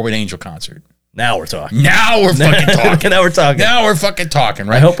bomb at a Morbid Angel concert. Now we're talking. Now we're fucking talking. Now we're talking. Now we're fucking talking,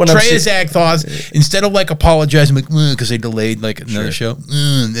 right? I hope when I'm Trey Azag thoughts, instead of like apologizing, like, because they delayed like another show,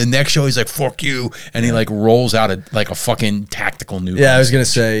 the next show he's like, fuck you. And he like rolls out a fucking tactical nuke. Yeah, I was gonna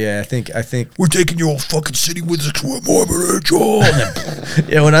say. Yeah, I think. We're taking your whole fucking city with us to a Morbid Angel. And then,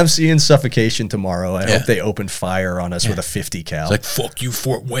 Yeah, when I'm seeing Suffocation tomorrow, I Yeah. hope they open fire on us with a 50 cal. it's like, fuck you,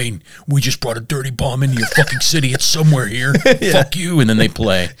 Fort Wayne. We just brought a dirty bomb into your fucking city. It's somewhere here. Fuck you. And then they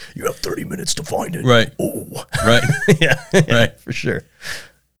play. You have 30 minutes to find it. Right. Oh. Right. Yeah. Right. For sure.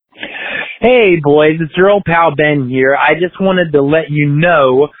 Hey, boys, it's your old pal Ben here. I just wanted to let you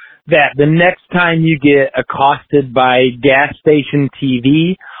know that the next time you get accosted by gas station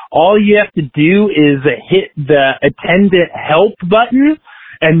TV, all you have to do is hit the attendant help button,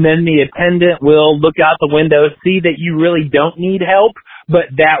 and then the attendant will look out the window, see that you really don't need help, but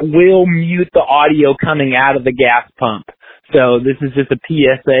that will mute the audio coming out of the gas pump. So this is just a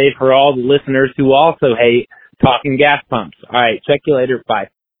PSA for all the listeners who also hate talking gas pumps. All right, check you later. Bye.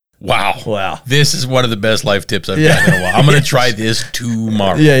 Wow. This is one of the best life tips I've gotten in a while. I'm going to try this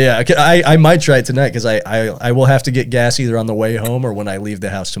tomorrow. Yeah. I might try it tonight because I will have to get gas either on the way home or when I leave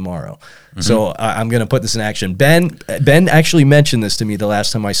the house tomorrow. Mm-hmm. So I'm going to put this in action. Ben actually mentioned this to me the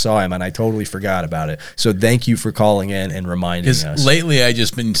last time I saw him, and I totally forgot about it. So thank you for calling in and reminding us. Because lately I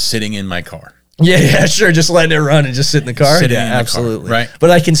just been sitting in my car. Yeah, sure. Just letting it run and just sit in the car. Sitting Yeah, in the car, absolutely. right.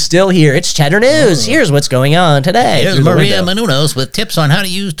 But I can still hear it's Cheddar News. Here's what's going on today. Here's through the Maria window. Menounos with tips on how to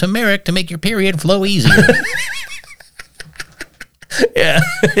use turmeric to make your period flow easier.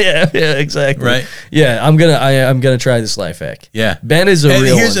 yeah, exactly. Right. Yeah, I'm gonna try this life hack. Yeah. Ben is a and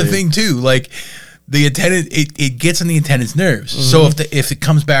real. Here's one, the dude. thing too, like the attendant, it gets on the attendant's nerves. Mm-hmm. So if it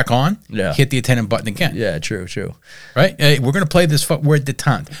comes back on, Yeah. hit the attendant button again. Yeah, true. Right? Hey, we're gonna play this. We're at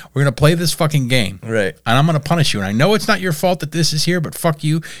detente. We're gonna play this fucking game. Right. And I'm gonna punish you. And I know it's not your fault that this is here, but fuck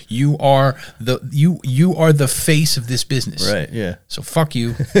you. You are the face of this business. Right. Yeah. So fuck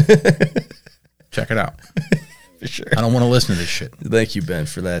you. Check it out. For sure. I don't want to listen to this shit. Thank you, Ben,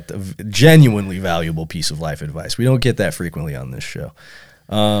 for that genuinely valuable piece of life advice. We don't get that frequently on this show.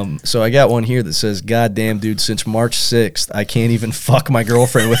 So I got one here that says, "God damn, dude, since March 6th, I can't even fuck my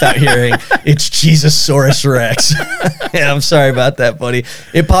girlfriend without hearing it's Jesusaurus Rex." Yeah, I'm sorry about that, buddy.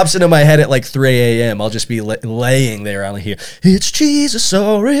 It pops into my head at like 3 a.m. I'll just be laying there on here. It's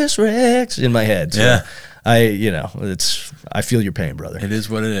Jesusaurus Rex in my head. So Yeah. I feel your pain, brother. It is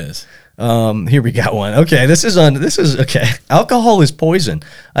what it is. Here we got one. Okay, this is okay. Alcohol is poison.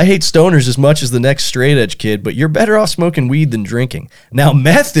 I hate stoners as much as the next straight edge kid, but you're better off smoking weed than drinking. Now,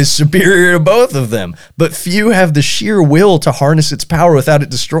 meth is superior to both of them, but few have the sheer will to harness its power without it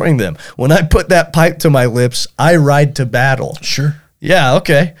destroying them. When I put that pipe to my lips, I ride to battle. Sure. Yeah,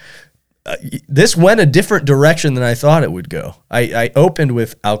 okay. This went a different direction than I thought it would go. I opened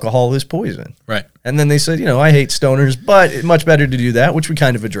with alcohol is poison. Right. And then they said, I hate stoners, but it's much better to do that, which we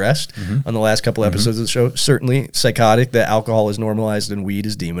kind of addressed on the last couple episodes of the show. Certainly psychotic that alcohol is normalized and weed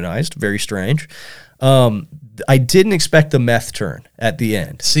is demonized. Very strange. I didn't expect the meth turn at the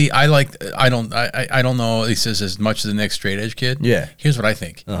end. See, I don't know. He says as much as the next straight edge kid. Yeah. Here's what I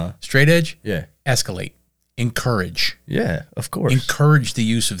think. Straight edge. Yeah. Escalate. Encourage. Yeah, of course. Encourage the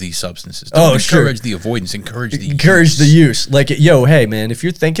use of these substances. Don't encourage the avoidance. Encourage the use. Like, hey, man, if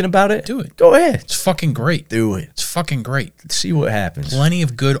you're thinking about it, do it. Go ahead. It's fucking great. Do it. It's fucking great. See what happens. Plenty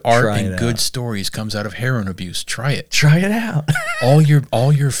of good art Try and it good out. stories comes out of heroin abuse. Try it. Try it out.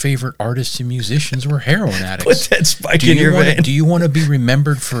 all your favorite artists and musicians were heroin addicts. Put that spike in your vein. Do you want to be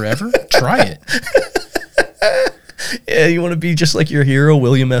remembered forever? Try it. Yeah, you want to be just like your hero,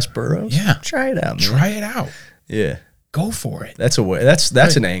 William S. Burroughs? Yeah. Try it out, man. Try it out. Yeah. Go for it. That's a way. That's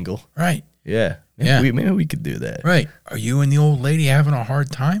Right. an angle. Right. Yeah. Yeah. Maybe we could do that. Right. Are you and the old lady having a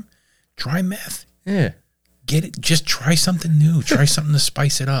hard time? Try meth. Yeah. Get it. Just try something new. Try something to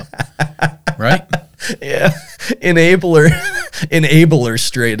spice it up. Right? Yeah. Enabler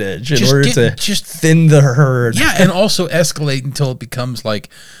straight edge in Just order to just thin the herd. Yeah, and also escalate until it becomes like,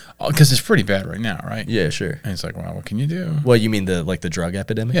 because it's pretty bad right now, right? Yeah, sure. And it's like, well, what can you do? Well, you mean the drug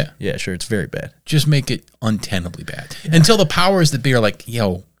epidemic? Yeah. Yeah, sure. It's very bad. Just make it untenably bad. Until the powers that be are like,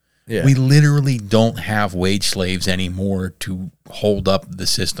 yo, Yeah. we literally don't have wage slaves anymore to hold up the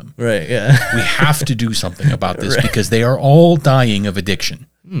system. Right, yeah. We have to do something about this because they are all dying of addiction.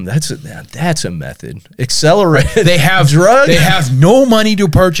 That's a method. Accelerate. They have drug. They have no money to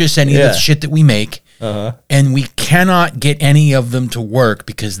purchase any of Yeah. the shit that we make, and we cannot get any of them to work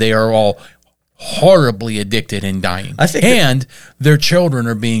because they are all horribly addicted and dying. I think and their children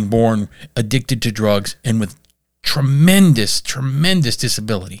are being born addicted to drugs and with tremendous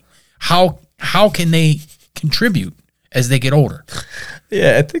disability. How can they contribute as they get older?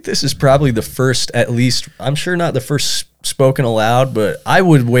 Yeah, I think this is probably the first, at least, I'm sure not the first spoken aloud, but I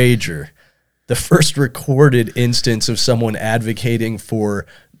would wager the first recorded instance of someone advocating for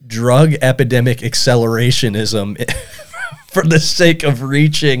drug epidemic accelerationism for the sake of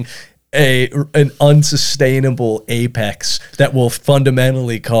reaching an unsustainable apex that will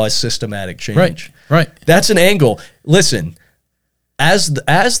fundamentally cause systematic change. Right. That's an angle. Listen, as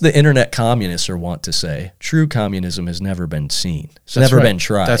the internet communists are wont to say, true communism has never been seen. It's never been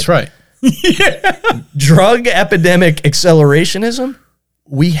tried. That's right. Drug epidemic accelerationism,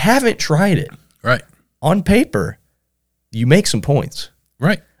 we haven't tried it. Right. On paper, you make some points.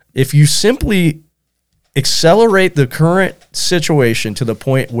 Right. If you simply accelerate the current situation to the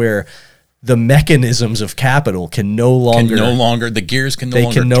point where the mechanisms of capital can no longer the gears can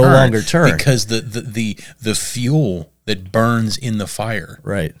no longer turn because the fuel that burns in the fire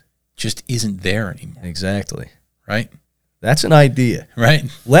right just isn't there anymore. Exactly. Right. That's an idea. Right.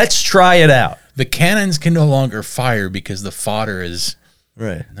 Let's try it out. The cannons can no longer fire because the fodder is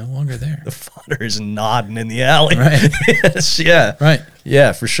right no longer there. The fodder is nodding in the alley. Right. Yes. Yeah. Right.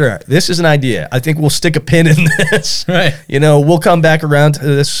 Yeah, for sure. This is an idea. I think we'll stick a pin in this. Right. We'll come back around to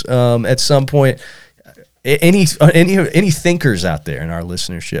this at some point. Any thinkers out there in our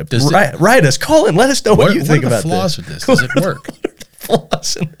listenership, write us, call in, let us know what you think about this. What are the flaws with this? Does it work?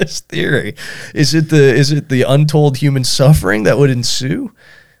 Flaws in this theory? Is it the untold human suffering that would ensue?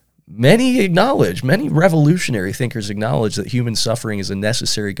 Many revolutionary thinkers acknowledge that human suffering is a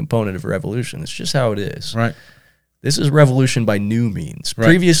necessary component of revolution. It's just how it is. Right. This is revolution by new means,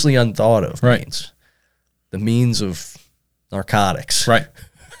 previously unthought of means. The means of narcotics. Right.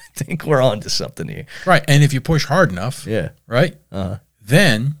 I think we're on to something here. Right. And if you push hard enough, right,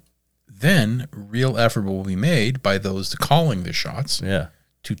 then real effort will be made by those calling the shots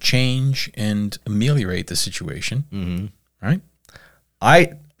to change and ameliorate the situation. Right?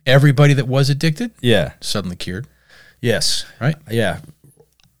 Everybody that was addicted suddenly cured. Yes. Right? Yeah.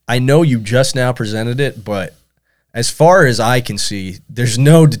 I know you just now presented it, but as far as I can see, there's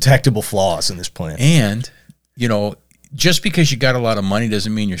no detectable flaws in this plan. And, you know, just because you got a lot of money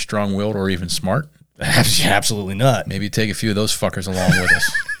doesn't mean you're strong-willed or even smart. Absolutely not. Maybe take a few of those fuckers along with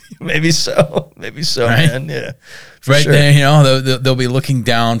us. Maybe so. Maybe so, right? Man. Yeah. Right there, you know, they'll be looking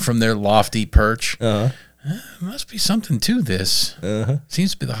down from their lofty perch. Must be something to this.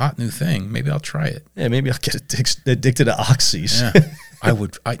 Seems to be the hot new thing. Maybe I'll try it. Yeah, maybe I'll get addicted to oxys. Yeah.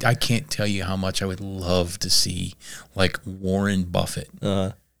 I can't tell you how much I would love to see, like, Warren Buffett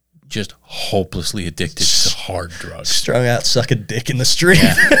just hopelessly addicted to hard drugs. Strung out, suck a dick in the street.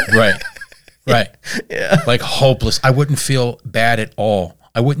 Yeah. Right. Yeah. Like, hopeless. I wouldn't feel bad at all.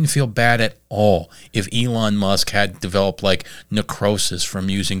 I wouldn't feel bad at all if Elon Musk had developed, like, necrosis from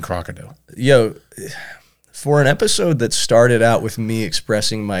using crocodile. Yo, for an episode that started out with me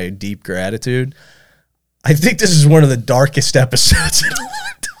expressing my deep gratitude, I think this is one of the darkest episodes.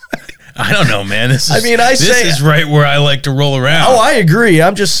 I don't know, man. This is is right where I like to roll around. Oh, I agree.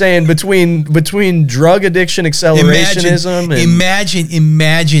 I'm just saying between drug addiction, accelerationism,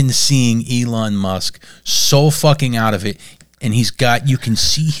 imagine seeing Elon Musk so fucking out of it, and you can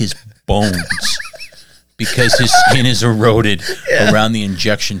see his bones. Because his skin is eroded around the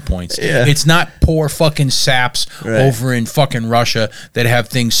injection points. Yeah. It's not poor fucking saps over in fucking Russia that have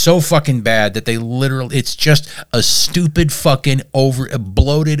things so fucking bad that they literally, it's just a stupid fucking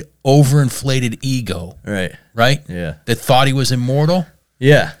bloated, overinflated ego. Right. Right? Yeah. That thought he was immortal.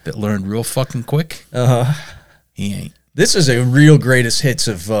 Yeah. That learned real fucking quick. He ain't. This is a real greatest hits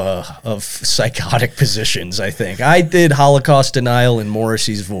of psychotic positions, I think. I did Holocaust denial in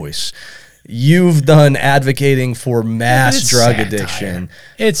Morrissey's voice. You've done advocating for mass drug addiction.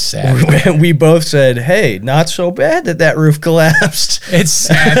 It's sad. We both said, hey, not so bad that roof collapsed. It's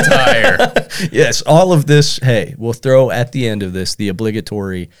satire. Yes, all of this, hey, we'll throw at the end of this the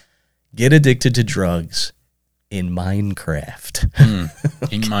obligatory get addicted to drugs in Minecraft.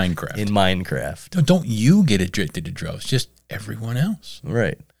 In Minecraft. In Minecraft. No, don't you get addicted to drugs, just everyone else.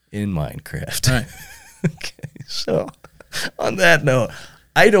 Right, in Minecraft. Right. Okay, so on that note,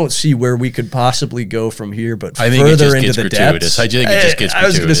 I don't see where we could possibly go from here, but I think further it just into gets the gratuitous. depths. I think it just gets gratuitous. I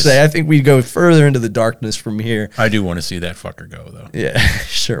was going to say, I think we go further into the darkness from here. I do want to see that fucker go, though. Yeah,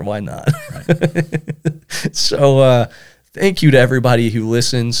 sure, why not? Right. So thank you to everybody who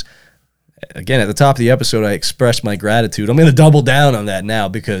listens. Again, at the top of the episode, I expressed my gratitude. I'm going to double down on that now,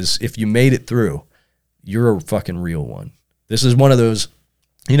 because if you made it through, you're a fucking real one. This is one of those,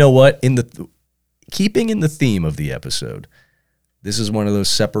 you know what, keeping in the theme of the episode, this is one of those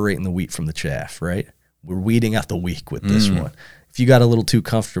separating the wheat from the chaff, right? We're weeding out the weak with this one. If you got a little too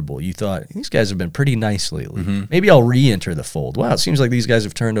comfortable, you thought, these guys have been pretty nice lately. Maybe I'll re-enter the fold. Wow, it seems like these guys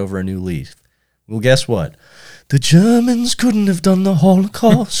have turned over a new leaf. Well, guess what? The Germans couldn't have done the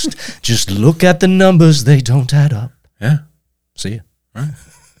Holocaust. Just look at the numbers. They don't add up. Yeah. See ya. Right.